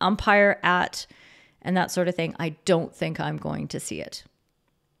 umpire at, and that sort of thing, I don't think I'm going to see it.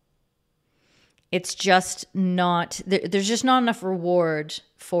 It's just not, there's just not enough reward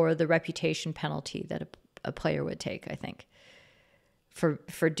for the reputation penalty that a player would take, I think,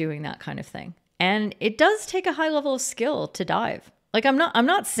 for doing that kind of thing. And it does take a high level of skill to dive. Like, I'm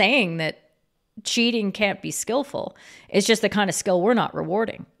not saying that cheating can't be skillful. It's just the kind of skill we're not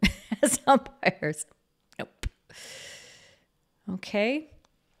rewarding as umpires. Nope. Okay.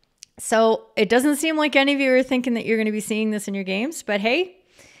 So it doesn't seem like any of you are thinking that you're going to be seeing this in your games, but hey,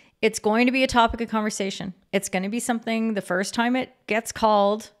 it's going to be a topic of conversation. It's going to be something, the first time it gets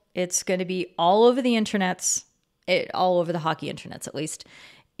called, it's going to be all over the internets, all over the hockey internets at least.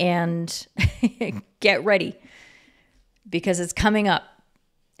 And get ready, because it's coming up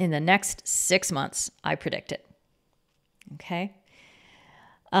in the next 6 months, I predict it. Okay.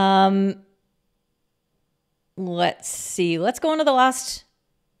 Let's see. Let's go on to the last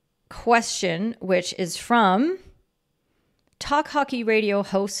question, which is from Talk Hockey Radio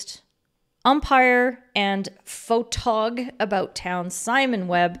host, umpire, and photog about town Simon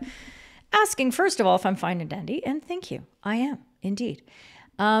Webb, asking, first of all, if I'm fine and dandy, and thank you. I am, indeed.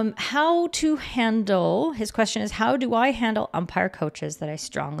 How to handle, his question is, how do I handle umpire coaches that I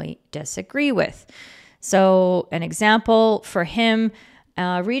strongly disagree with? So an example for him,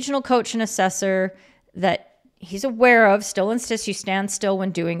 a regional coach and assessor that he's aware of still insists you stand still when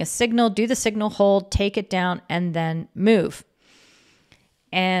doing a signal, do the signal hold, take it down, and then move.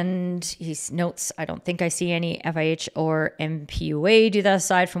 And he notes, I don't think I see any FIH or MPUA do that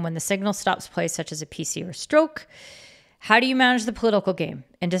aside from when the signal stops play, such as a PC or stroke. How do you manage the political game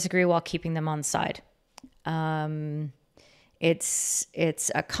and disagree while keeping them on side? It's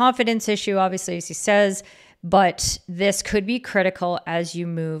a confidence issue, obviously, as he says, but this could be critical as you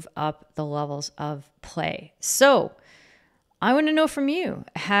move up the levels of play. So I want to know from you,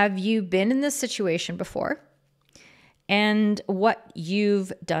 have you been in this situation before? And what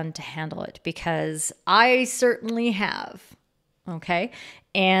you've done to handle it? Because I certainly have, okay?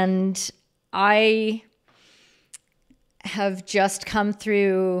 And I have just come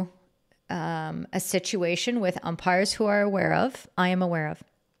through a situation with umpires who I am aware of.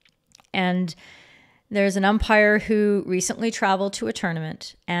 And there's an umpire who recently traveled to a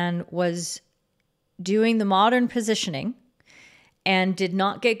tournament and was doing the modern positioning and did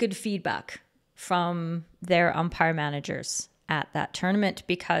not get good feedback from their umpire managers at that tournament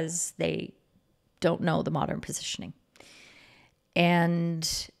because they don't know the modern positioning.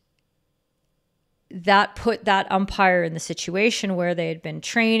 And that put that umpire in the situation where they had been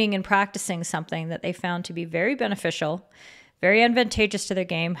training and practicing something that they found to be very beneficial, very advantageous to their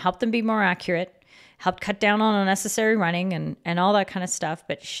game, helped them be more accurate, helped cut down on unnecessary running and all that kind of stuff.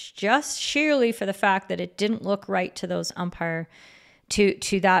 But just sheerly for the fact that it didn't look right to those umpire,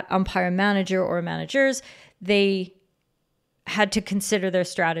 to that umpire manager or managers, they had to consider their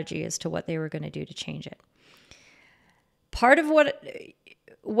strategy as to what they were going to do to change it. Part of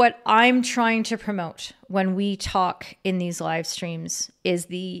what I'm trying to promote when we talk in these live streams is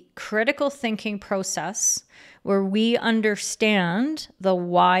the critical thinking process where we understand the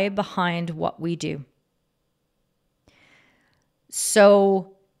why behind what we do.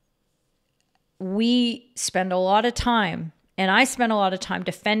 So we spend a lot of time, and I spend a lot of time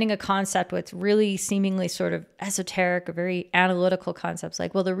defending a concept with really seemingly sort of esoteric or very analytical concepts.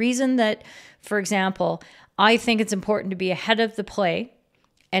 Like, well, the reason that, for example, I think it's important to be ahead of the play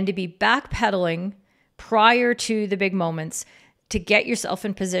and to be backpedaling prior to the big moments to get yourself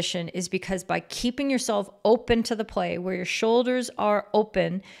in position is because by keeping yourself open to the play, where your shoulders are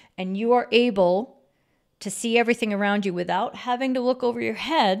open and you are able to see everything around you without having to look over your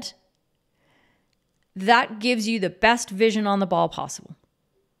head, that gives you the best vision on the ball possible.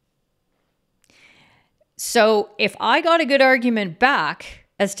 So if I got a good argument back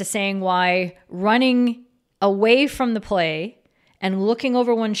as to saying why running away from the play and looking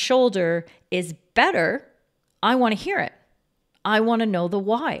over one's shoulder is better, I want to hear it. I want to know the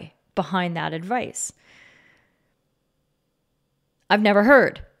why behind that advice. I've never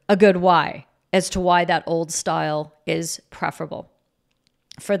heard a good why as to why that old style is preferable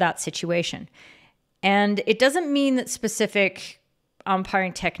for that situation. And it doesn't mean that specific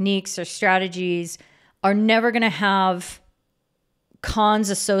umpiring techniques or strategies are never going to have cons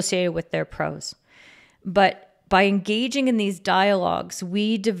associated with their pros. But by engaging in these dialogues,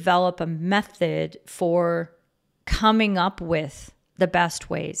 we develop a method for coming up with the best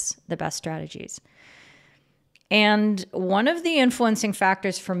ways, the best strategies. And one of the influencing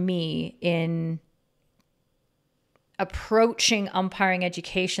factors for me in approaching umpiring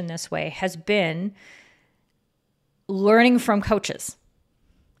education this way has been learning from coaches.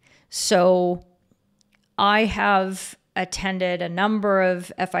 So I have attended a number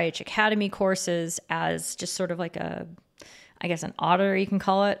of FIH Academy courses as just sort of like I guess an auditor, you can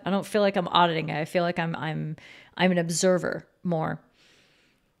call it. I don't feel like I'm auditing it. I feel like I'm an observer more.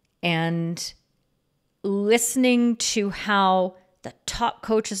 And listening to how the top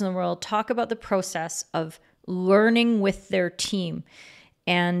coaches in the world talk about the process of learning with their team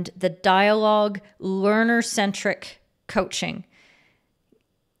and the dialogue, learner-centric coaching,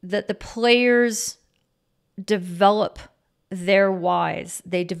 that the players develop their whys,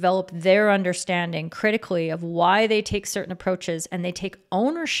 they develop their understanding critically of why they take certain approaches, and they take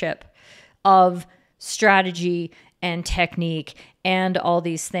ownership of strategy and technique and all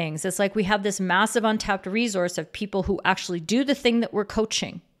these things. It's like we have this massive untapped resource of people who actually do the thing that we're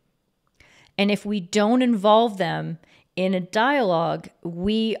coaching. And if we don't involve them in a dialogue,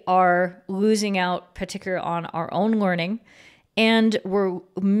 we are losing out, particularly on our own learning. And we're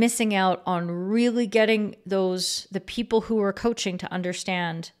missing out on really getting the people who are coaching to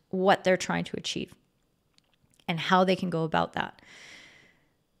understand what they're trying to achieve and how they can go about that.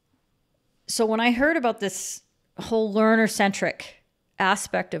 So when I heard about this whole learner-centric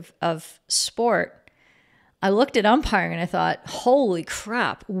aspect of sport, I looked at umpiring and I thought, holy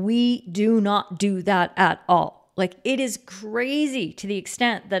crap, we do not do that at all. Like, it is crazy to the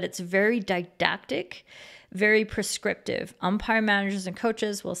extent that it's very didactic, very prescriptive. Umpire managers and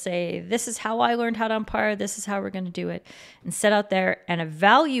coaches will say, this is how I learned how to umpire, this is how we're going to do it, and sit out there and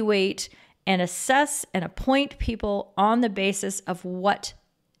evaluate and assess and appoint people on the basis of what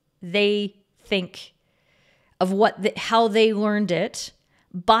they think, of how they learned it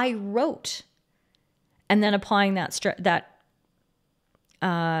by rote, and then applying that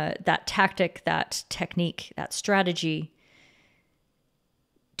tactic, that technique, that strategy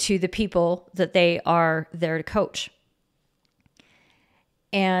to the people that they are there to coach.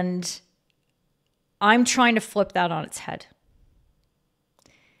 And I'm trying to flip that on its head.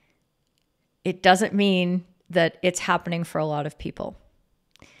 It doesn't mean that it's happening for a lot of people.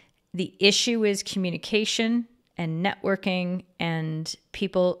 The issue is communication and networking, and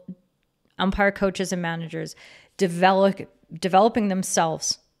people, umpire coaches and managers, developing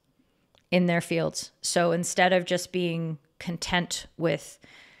themselves in their fields. So instead of just being content with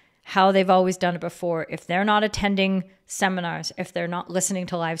how they've always done it before, if they're not attending seminars, if they're not listening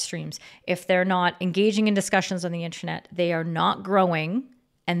to live streams, if they're not engaging in discussions on the internet, they are not growing.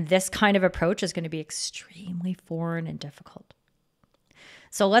 And this kind of approach is going to be extremely foreign and difficult.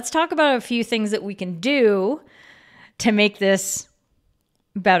 So let's talk about a few things that we can do to make this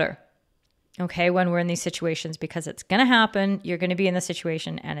better. Okay, when we're in these situations, because it's going to happen. You're going to be in the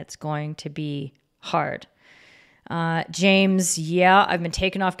situation and it's going to be hard. James, yeah, I've been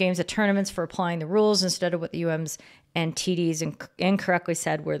taken off games at tournaments for applying the rules instead of what the UMs and TDs incorrectly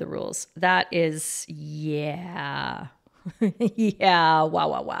said were the rules. That is, yeah. Yeah,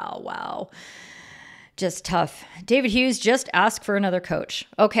 wow. Just tough. David Hughes, just ask for another coach.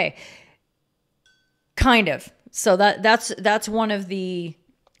 Okay, kind of. So that's one of the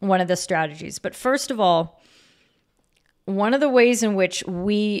strategies. But first of all, one of the ways in which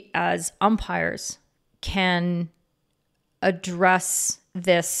we as umpires can address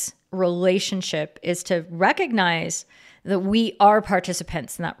this relationship is to recognize that we are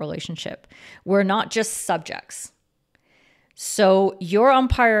participants in that relationship. We're not just subjects. So your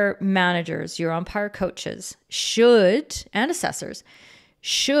umpire managers, your umpire coaches and assessors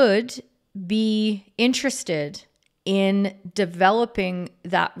should be interested in developing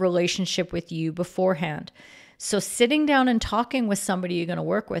that relationship with you beforehand. So sitting down and talking with somebody you're going to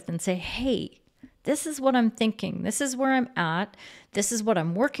work with and say, hey, this is what I'm thinking. This is where I'm at. This is what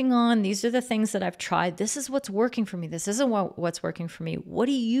I'm working on. These are the things that I've tried. This is what's working for me. This isn't what's working for me. What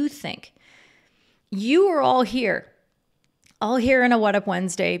do you think? You are all here in a What Up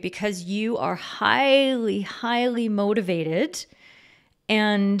Wednesday because you are highly, highly motivated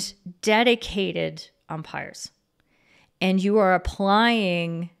and dedicated umpires. And you are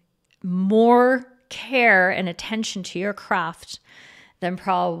applying more care and attention to your craft than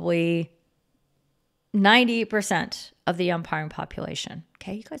probably 98% of the umpiring population.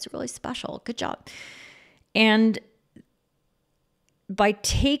 Okay, you guys are really special. Good job. And by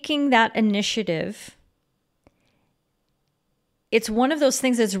taking that initiative, it's one of those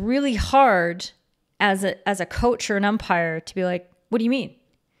things that's really hard as a coach or an umpire to be like, what do you mean?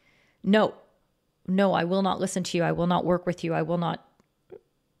 No, I will not listen to you. I will not work with you. I will not,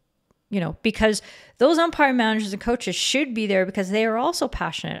 because those umpire managers and coaches should be there because they are also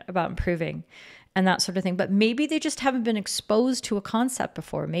passionate about improving and that sort of thing. But maybe they just haven't been exposed to a concept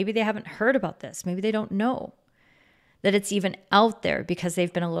before. Maybe they haven't heard about this. Maybe they don't know that it's even out there because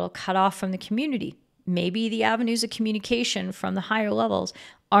they've been a little cut off from the community. maybe the avenues of communication from the higher levels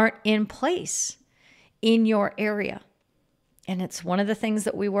aren't in place in your area. And it's one of the things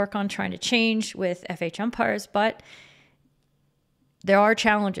that we work on trying to change with FHumpires, but there are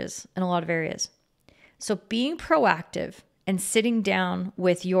challenges in a lot of areas. So being proactive and sitting down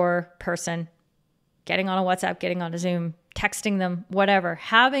with your person, getting on a WhatsApp, getting on a Zoom, texting them, whatever,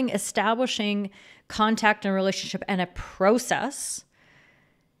 establishing contact and relationship and a process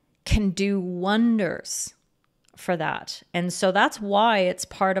can do wonders for that. And so that's why it's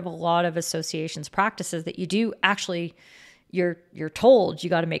part of a lot of associations practices that you do actually, you're told you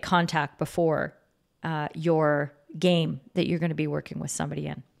got to make contact before your game that you're going to be working with somebody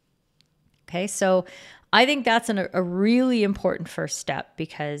in. Okay, so I think that's a really important first step,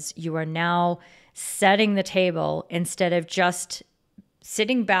 because you are now setting the table instead of just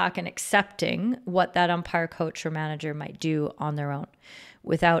sitting back and accepting what that umpire coach or manager might do on their own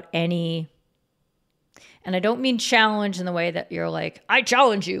without any, and I don't mean challenge in the way that you're like, I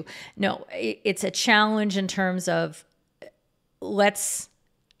challenge you. No, it's a challenge in terms of let's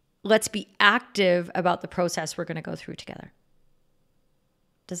be active about the process we're going to go through together.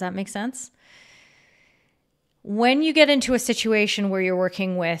 Does that make sense? When you get into a situation where you're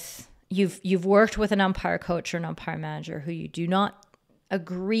working with, you've worked with an umpire coach or an umpire manager who you do not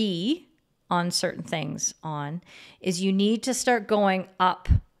agree on certain things on, is you need to start going up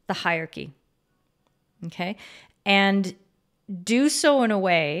the hierarchy. Okay? And do so in a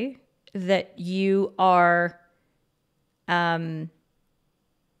way that you are,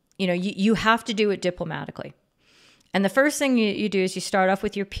 you have to do it diplomatically. And the first thing you do is you start off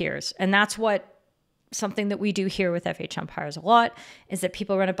with your peers. And that's something that we do here with FHumpires a lot, is that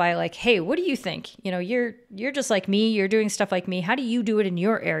people run it by like, hey, what do you think? You're just like me. You're doing stuff like me. How do you do it in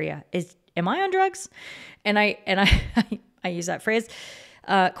your area? Am I on drugs? And I use that phrase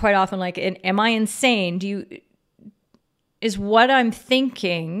quite often. Like, am I insane? Is what I'm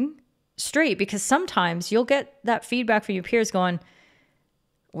thinking straight? Because sometimes you'll get that feedback from your peers going,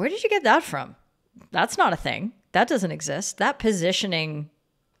 where did you get that from? That's not a thing. That doesn't exist. That positioning,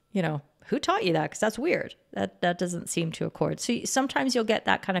 who taught you that? Because that's weird. That doesn't seem to accord. So sometimes you'll get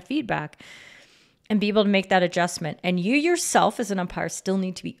that kind of feedback and be able to make that adjustment. And you yourself as an umpire still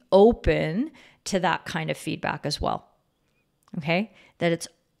need to be open to that kind of feedback as well. Okay? That it's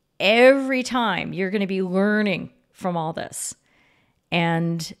every time you're going to be learning from all this.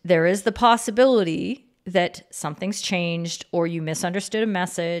 And there is the possibility that something's changed, or you misunderstood a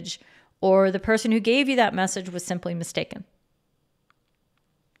message, or the person who gave you that message was simply mistaken.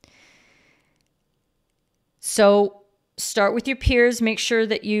 So start with your peers, make sure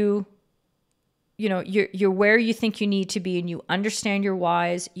that you're where you think you need to be and you understand your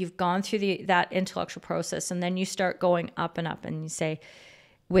whys. You've gone through that intellectual process, and then you start going up and up, and you say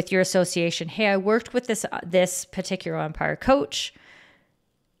with your association, hey, I worked with this particular umpire coach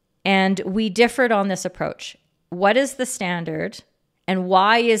and we differed on this approach. What is the standard, and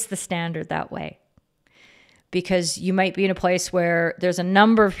why is the standard that way? Because you might be in a place where there's a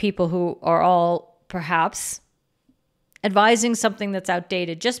number of people who are all perhaps advising something that's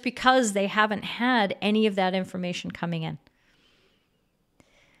outdated just because they haven't had any of that information coming in.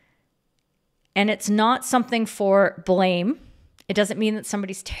 And it's not something for blame. It doesn't mean that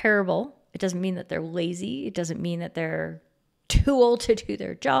somebody's terrible. It doesn't mean that they're lazy. It doesn't mean that they're too old to do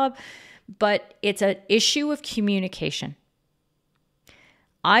their job. But it's an issue of communication.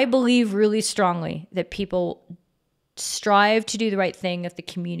 I believe really strongly that people strive to do the right thing if the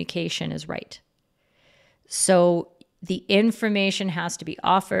communication is right. So the information has to be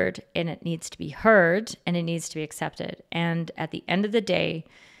offered, and it needs to be heard, and it needs to be accepted. And at the end of the day,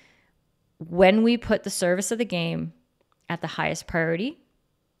 when we put the service of the game at the highest priority,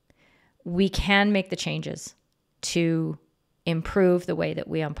 we can make the changes to improve the way that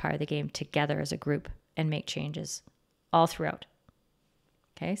we umpire the game together as a group and make changes all throughout.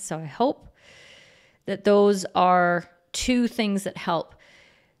 Okay, so I hope that those are two things that help.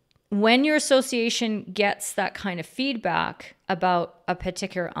 When your association gets that kind of feedback about a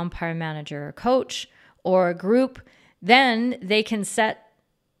particular umpire manager or coach or a group, then they can set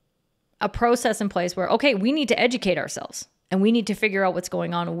a process in place where, okay, we need to educate ourselves and we need to figure out what's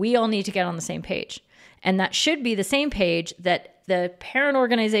going on. We all need to get on the same page. And that should be the same page that the parent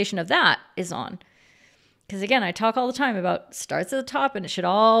organization of that is on. Because again, I talk all the time about starts at the top and it should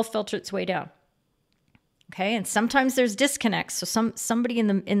all filter its way down. Okay, and sometimes there's disconnects. So somebody in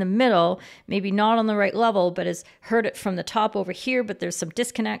the middle, maybe not on the right level, but has heard it from the top over here, but there's some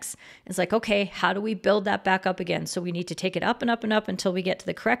disconnects. It's like, okay, how do we build that back up again? So we need to take it up and up and up until we get to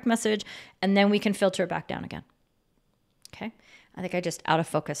the correct message, and then we can filter it back down again. Okay, I think I just out of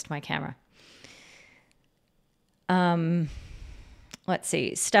focused my camera. Let's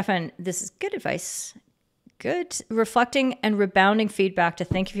see. Stefan, this is good advice. Good. Reflecting and rebounding feedback to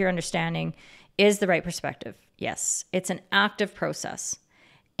think if your understanding is the right perspective. Yes, it's an active process.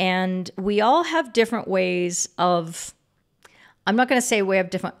 And we all have different ways of, I'm not going to say we have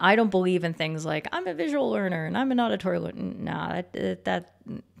different, I don't believe in things like I'm a visual learner and I'm an auditory learner. Nah,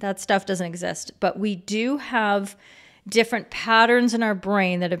 that stuff doesn't exist. But we do have different patterns in our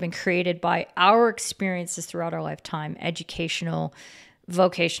brain that have been created by our experiences throughout our lifetime, educational,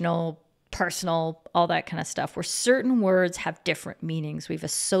 vocational, personal, all that kind of stuff, where certain words have different meanings. We've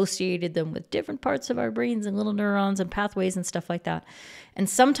associated them with different parts of our brains and little neurons and pathways and stuff like that. And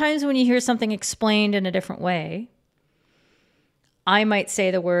sometimes when you hear something explained in a different way, I might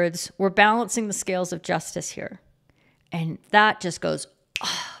say the words, we're balancing the scales of justice here. And that just goes,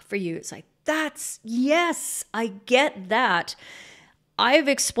 for you. It's like, yes, I get that. I've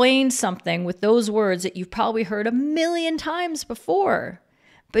explained something with those words that you've probably heard a million times before,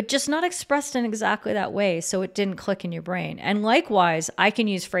 but just not expressed in exactly that way, so it didn't click in your brain. And likewise, I can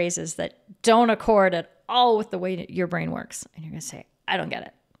use phrases that don't accord at all with the way that your brain works. And you're going to say, I don't get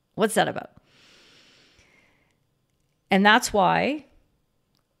it. What's that about? And that's why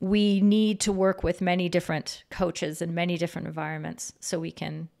we need to work with many different coaches in many different environments so we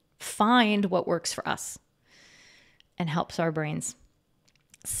can find what works for us and helps our brains.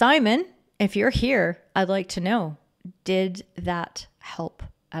 Simon, if you're here, I'd like to know, did that help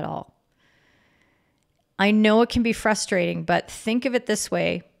at all? I know it can be frustrating, but think of it this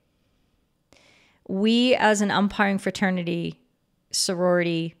way. We as an umpiring fraternity,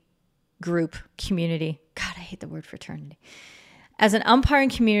 sorority, group, community, God, I hate the word fraternity. As an umpiring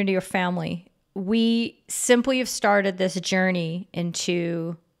community or family, we simply have started this journey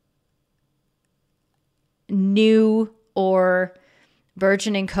into new or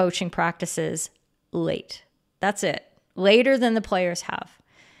burgeoning coaching practices late. That's it. Later than the players have.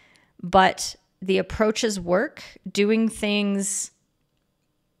 But the approaches work, doing things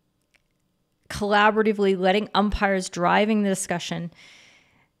collaboratively, letting umpires driving the discussion,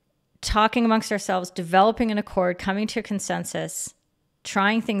 talking amongst ourselves, developing an accord, coming to a consensus,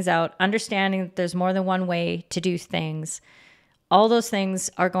 trying things out, understanding that there's more than one way to do things. All those things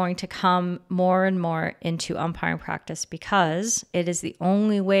are going to come more and more into umpiring practice because it is the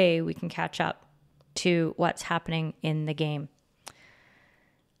only way we can catch up to what's happening in the game.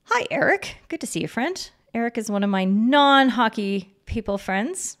 Hi, Eric. Good to see you, friend. Eric is one of my non-hockey people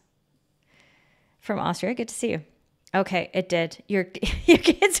friends from Austria. Good to see you. Okay, it did. Your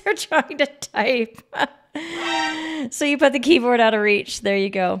kids are trying to type. So you put the keyboard out of reach. There you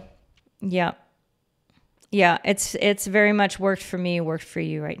go. Yeah. Yeah, it's very much worked for me, worked for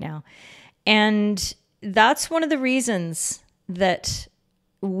you right now. And that's one of the reasons that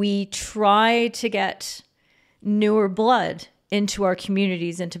we try to get newer blood into our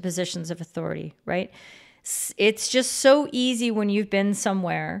communities, into positions of authority, right? It's just so easy when you've been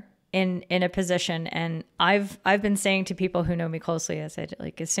somewhere in a position. And I've been saying to people who know me closely, I said,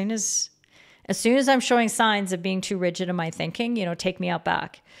 like, as soon as I'm showing signs of being too rigid in my thinking, take me out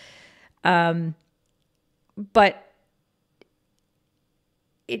back. But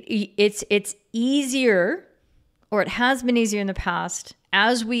it's easier, or it has been easier in the past,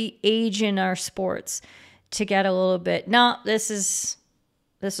 as we age in our sports, to get a little bit, no, this is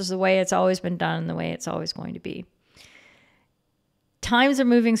the way it's always been done and the way it's always going to be. Times are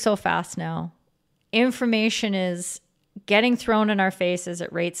moving so fast now. Information is getting thrown in our faces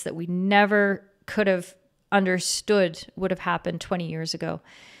at rates that we never could have understood would have happened 20 years ago.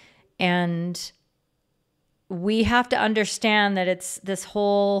 And we have to understand that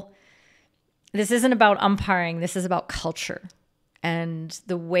this isn't about umpiring. This is about culture and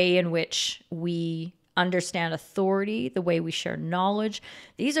the way in which we understand authority, the way we share knowledge.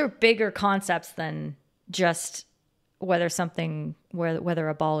 These are bigger concepts than just whether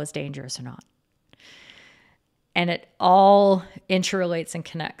a ball is dangerous or not. And it all interrelates and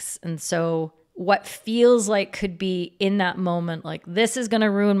connects. And so what feels like could be in that moment, like, this is going to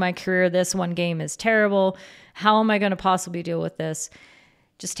ruin my career, this one game is terrible, how am I going to possibly deal with this?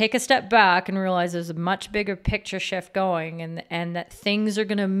 Just take a step back and realize there's a much bigger picture shift going, and that things are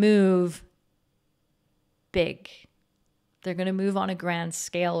going to move big. They're going to move on a grand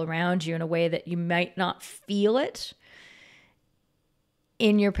scale around you in a way that you might not feel it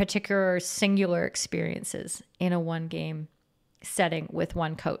in your particular singular experiences in a one game setting with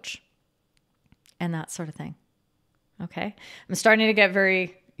one coach and that sort of thing. Okay. I'm starting to get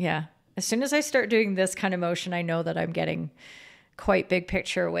as soon as I start doing this kind of motion, I know that I'm getting quite big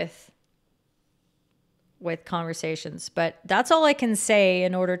picture with with conversations, but that's all I can say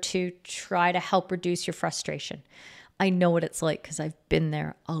in order to try to help reduce your frustration. I know what it's like because I've been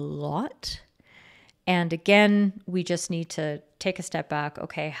there a lot. And again, we just need to take a step back.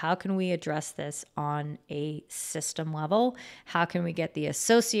 Okay, how can we address this on a system level? How can we get the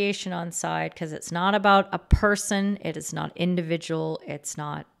association on side? Because it's not about a person. It is not individual. It's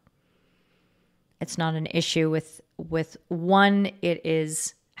not an issue with one. It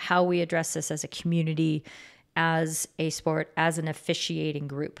is how we address this as a community, as a sport, as an officiating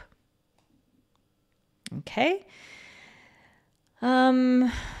group. Okay.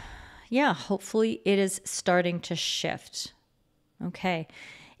 Yeah, hopefully it is starting to shift. Okay.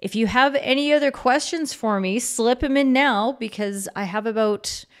 If you have any other questions for me, slip them in now, because I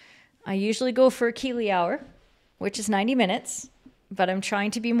usually go for a Keeley hour, which is 90 minutes, but I'm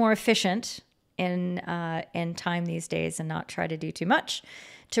trying to be more efficient in time these days and not try to do too much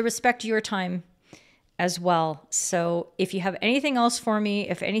to respect your time as well. So if you have anything else for me,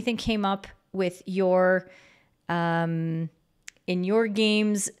 if anything came up with your, in your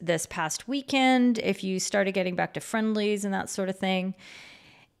games this past weekend, if you started getting back to friendlies and that sort of thing.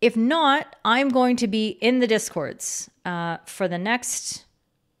 If not, I'm going to be in the Discords for the next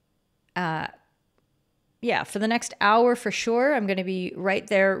hour for sure. I'm going to be right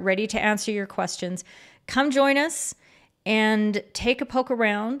there ready to answer your questions. Come join us and take a poke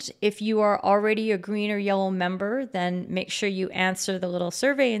around. If you are already a green or yellow member, then make sure you answer the little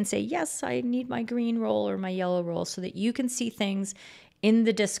survey and say, yes, I need my green role or my yellow role, so that you can see things in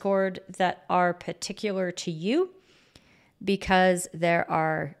the Discord that are particular to you, because there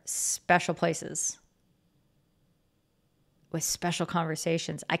are special places with special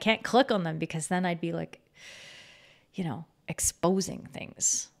conversations. I can't click on them because then I'd be like, exposing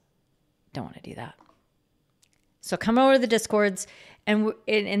things. Don't want to do that. So come over to the Discords, and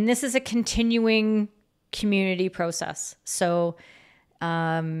this is a continuing community process. So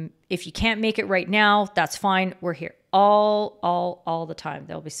if you can't make it right now, that's fine. We're here all the time.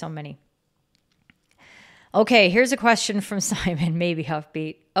 There'll be so many. Okay, here's a question from Simon, maybe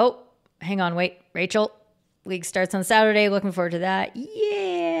Huffbeat. Oh, hang on, wait. Rachel, league starts on Saturday. Looking forward to that.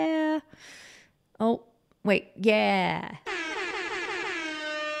 Yeah. Oh, wait. Yeah.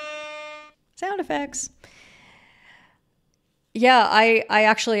 Sound effects. Yeah,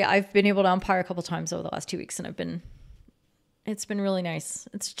 I've been able to umpire a couple times over the last 2 weeks, and it's been really nice.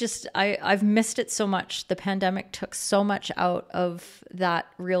 It's just, I've missed it so much. The pandemic took so much out of that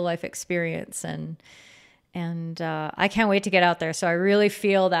real life experience, and I can't wait to get out there. So I really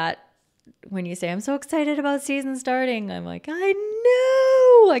feel that when you say, I'm so excited about season starting, I'm like, I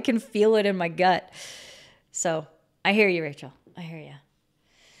know, I can feel it in my gut. So I hear you, Rachel. I hear you.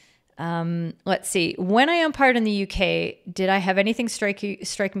 Let's see. When I umpired in the UK, did I have anything strike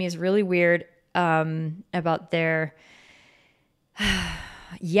me as really weird about their...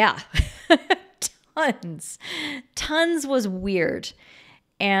 Yeah. Tons was weird.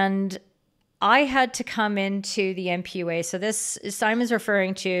 And I had to come into the MPUA. So this, Simon's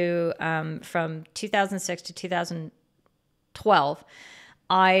referring to from 2006 to 2012.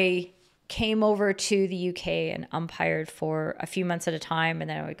 I came over to the UK and umpired for a few months at a time, and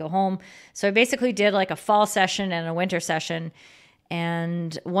then I would go home. So I basically did like a fall session and a winter session.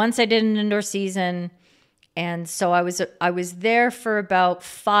 And once I did an indoor season, and so I was there for about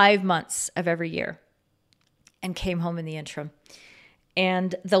 5 months of every year and came home in the interim.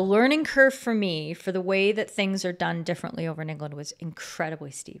 And the learning curve for me, for the way that things are done differently over in England, was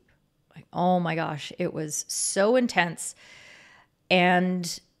incredibly steep. Like, oh my gosh, it was so intense.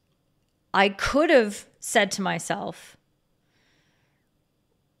 And I could have said to myself,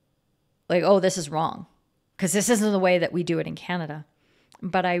 like, oh, this is wrong, because this isn't the way that we do it in Canada.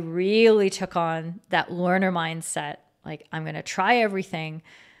 But I really took on that learner mindset. Like, I'm going to try everything.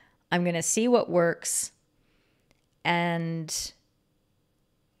 I'm going to see what works. And,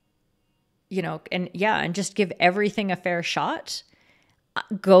 and just give everything a fair shot.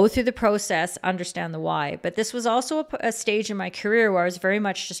 Go through the process, understand the why. But this was also a stage in my career where I was very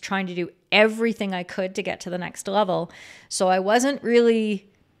much just trying to do everything I could to get to the next level. So I wasn't really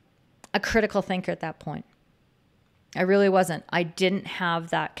a critical thinker at that point. I really wasn't. I didn't have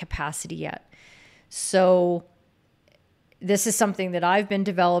that capacity yet. So this is something that I've been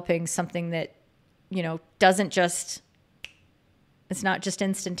developing, something that, it's not just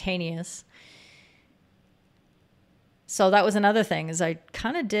instantaneous. So that was another thing, is I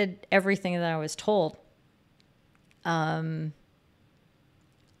kind of did everything that I was told. One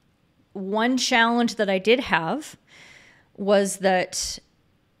challenge that I did have was that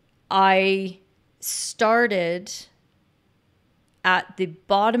I started at the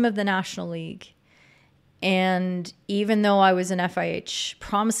bottom of the National League, And even though I was an FIH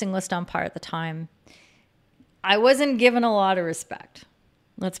promising list umpire at the time, I wasn't given a lot of respect.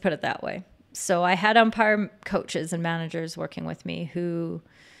 Let's put it that way. So I had umpire coaches and managers working with me who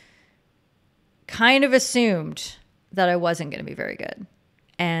kind of assumed that I wasn't going to be very good.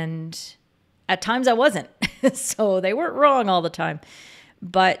 And at times I wasn't. So they weren't wrong all the time.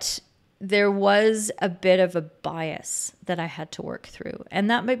 But there was a bit of a bias that I had to work through. And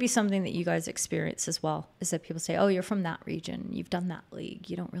that might be something that you guys experience as well, is that people say, oh, you're from that region. You've done that league.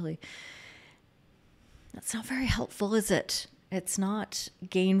 You don't really... That's not very helpful, is it? It's not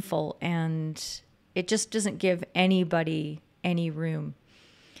gainful, and it just doesn't give anybody any room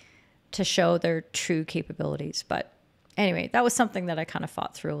to show their true capabilities. But anyway, that was something that I kind of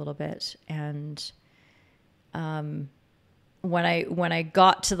fought through a little bit. And when I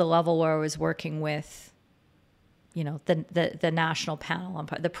got to the level where I was working with, you know, the national panel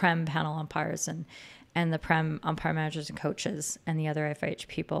umpire, the Prem panel umpires and the Prem umpire managers and coaches and the other FH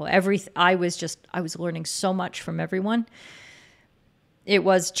people, I was learning so much from everyone. It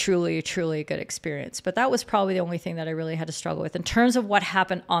was truly a good experience. But that was probably the only thing that I really had to struggle with in terms of what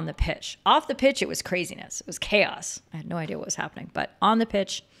happened on the pitch. Off the pitch, it was craziness. It was chaos. I had no idea what was happening. But on the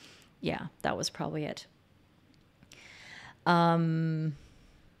pitch, yeah, that was probably it. Let's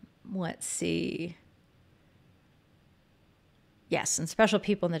see. Yes, and special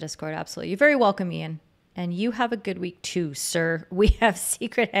people in the Discord, absolutely. You're very welcome, Ian. And you have a good week too, sir. We have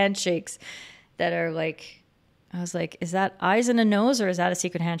secret handshakes that are like, I was like, is that eyes and a nose or is that a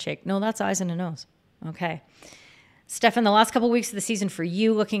secret handshake? No, that's eyes and a nose. Okay. Stefan, the last couple of weeks of the season for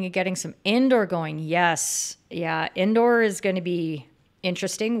you, looking at getting some indoor going. Yes. Yeah, indoor is going to be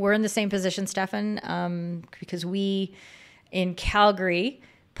interesting. We're in the same position, Stefan, because we in Calgary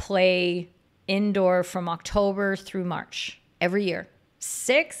play indoor from October through March every year.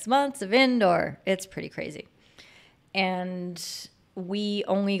 6 months of indoor. It's pretty crazy. And we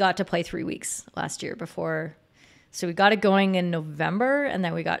only got to play 3 weeks last year before. So we got it going in November, and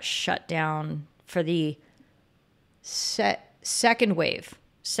then we got shut down for the second wave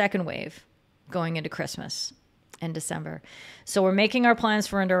going into Christmas in December. So we're making our plans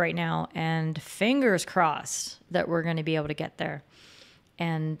for indoor right now, and fingers crossed that we're going to be able to get there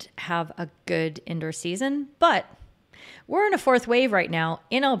and have a good indoor season. But we're in a fourth wave right now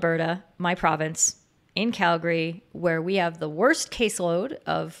in Alberta, my province, in Calgary, where we have the worst caseload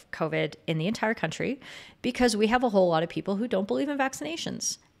of COVID in the entire country because we have a whole lot of people who don't believe in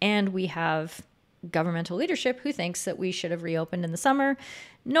vaccinations. And we have governmental leadership who thinks that we should have reopened in the summer.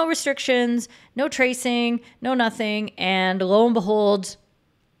 No restrictions, no tracing, no nothing. And lo and behold,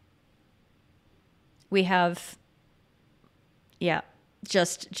 we have,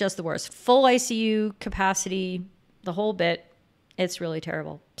 just the worst. Full ICU capacity, the whole bit. It's really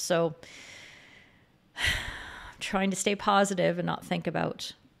terrible. So I'm trying to stay positive and not think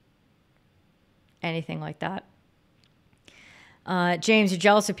about anything like that. James, you're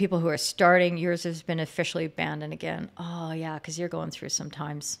jealous of people who are starting. Yours has been officially abandoned again. Oh, yeah, because you're going through some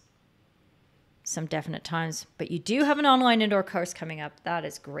definite times. But you do have an online indoor course coming up. That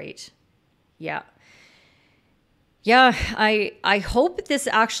is great. Yeah. Yeah, I hope this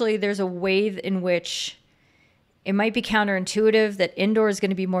actually, there's a way in which it might be counterintuitive that indoor is going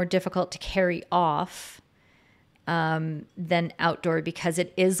to be more difficult to carry off than outdoor because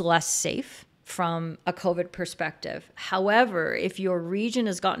it is less safe from a COVID perspective. However, if your region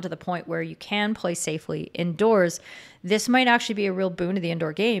has gotten to the point where you can play safely indoors, this might actually be a real boon to the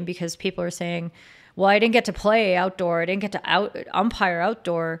indoor game because people are saying, well, I didn't get to play outdoor. I didn't get to umpire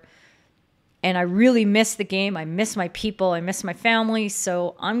outdoor. And I really miss the game. I miss my people. I miss my family.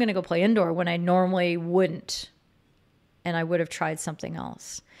 So I'm going to go play indoor when I normally wouldn't. And I would have tried something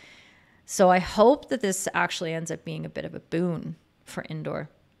else. So I hope that this actually ends up being a bit of a boon for indoor.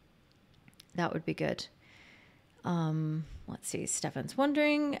 That would be good. Let's see. Stefan's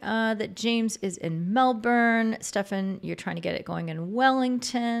wondering that James is in Melbourne. Stefan, you're trying to get it going in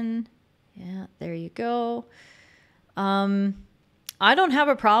Wellington. Yeah, there you go. I don't have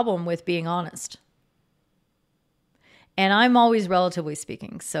a problem with being honest. And I'm always relatively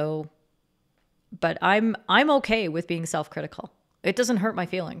speaking. So, but I'm okay with being self-critical. It doesn't hurt my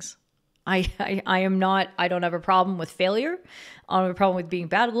feelings. I don't have a problem with failure. I don't have a problem with being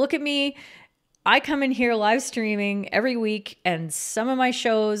bad. Look at me. I come in here live streaming every week, and some of my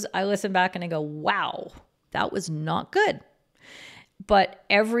shows, I listen back and I go, wow, that was not good. But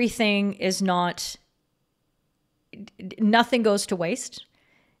everything is not, nothing goes to waste,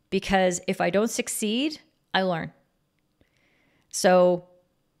 because if I don't succeed, I learn. So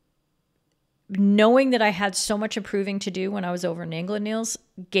knowing that I had so much improving to do when I was over in England, Niels,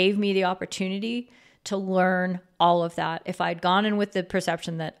 gave me the opportunity to learn all of that. If I'd gone in with the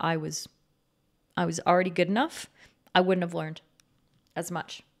perception that I was already good enough, I wouldn't have learned as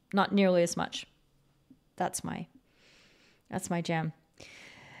much, not nearly as much. That's my jam.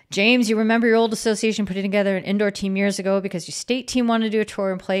 James, you remember your old association putting together an indoor team years ago because your state team wanted to do a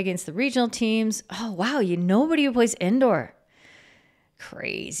tour and play against the regional teams. Oh, wow. Nobody who plays indoor.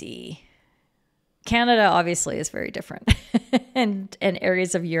 Crazy. Canada obviously is very different and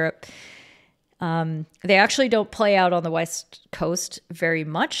areas of Europe. They actually don't play out on the West Coast very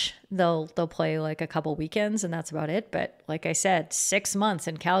much. They'll play like a couple weekends and that's about it. But like I said, 6 months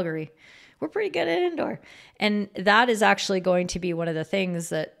in Calgary, we're pretty good at indoor. And that is actually going to be one of the things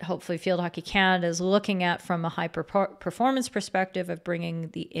that hopefully Field Hockey Canada is looking at from a high performance perspective of bringing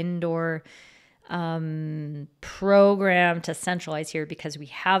the indoor program to centralize here, because we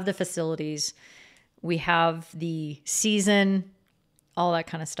have the facilities, we have the season, all that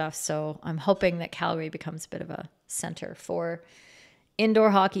kind of stuff. So I'm hoping that Calgary becomes a bit of a center for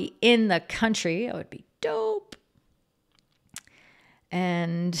indoor hockey in the country. That would be dope.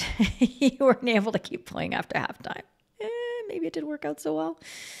 And you weren't able to keep playing after halftime. Maybe it didn't work out so well.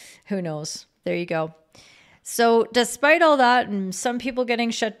 Who knows? There you go. So despite all that, and some people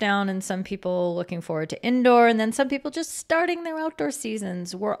getting shut down and some people looking forward to indoor and then some people just starting their outdoor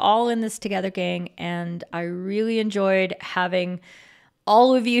seasons, we're all in this together, gang. And I really enjoyed having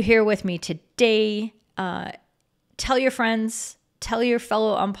all of you here with me today. Tell your friends, tell your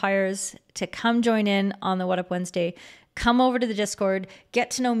fellow umpires to come join in on the What Up Wednesday. Come over to the Discord,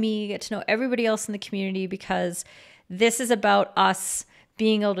 get to know me, get to know everybody else in the community, because this is about us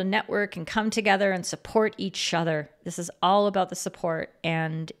being able to network and come together and support each other. This is all about the support,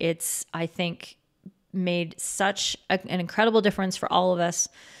 and it's, I think, made such an incredible difference for all of us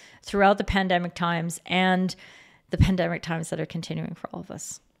throughout the pandemic times and the pandemic times that are continuing for all of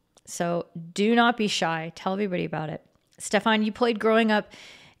us. So do not be shy. Tell everybody about it. Stefan, you played growing up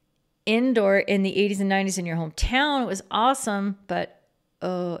indoor in the 80s and 90s in your hometown. It was awesome, but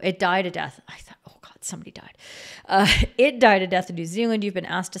it died a death. I thought, oh God, somebody died. It died a death in New Zealand. You've been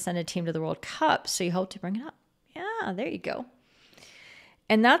asked to send a team to the World Cup, so you hope to bring it up. Yeah, there you go.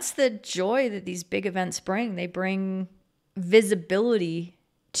 And that's the joy that these big events bring. They bring visibility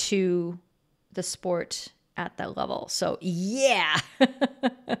to the sport at that level. So yeah,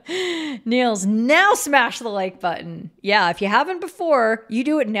 Niels, now smash the like button. Yeah, if you haven't before, you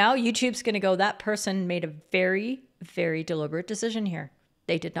do it now. YouTube's going to go, that person made a very, very deliberate decision here.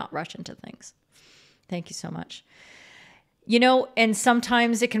 They did not rush into things. Thank you so much. And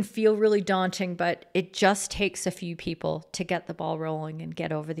sometimes it can feel really daunting, but it just takes a few people to get the ball rolling and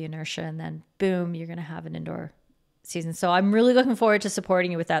get over the inertia. And then boom, you're going to have an indoor season. So I'm really looking forward to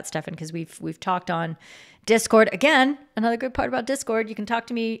supporting you with that, Stefan, because we've talked on Discord. Again, another good part about Discord, you can talk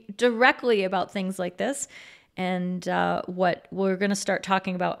to me directly about things like this, and what we're going to start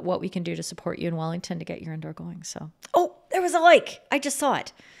talking about, what we can do to support you in Wellington to get your indoor going. So, oh, there was a like. I just saw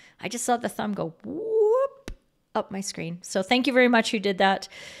it. I just saw the thumb go whoop up my screen. So thank you very much who did that.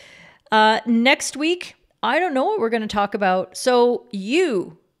 Next week, I don't know what we're going to talk about. So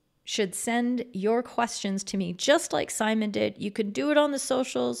you should send your questions to me just like Simon did. You can do it on the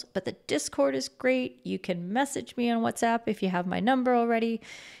socials, but the Discord is great. You can message me on WhatsApp if you have my number already.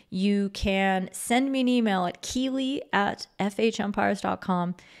 You can send me an email at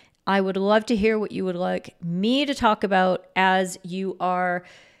keely@FHumpires.com. I would love to hear what you would like me to talk about as you are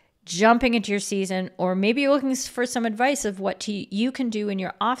jumping into your season, or maybe you're looking for some advice of what you can do in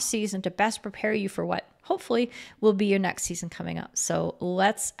your off season to best prepare you for what hopefully will be your next season coming up. So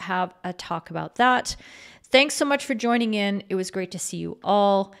let's have a talk about that. Thanks so much for joining in. It was great to see you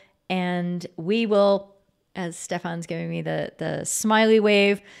all. And we will, as Stefan's giving me the smiley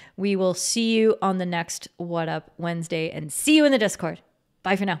wave, we will see you on the next What Up Wednesday, and see you in the Discord.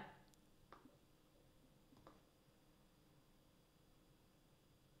 Bye for now.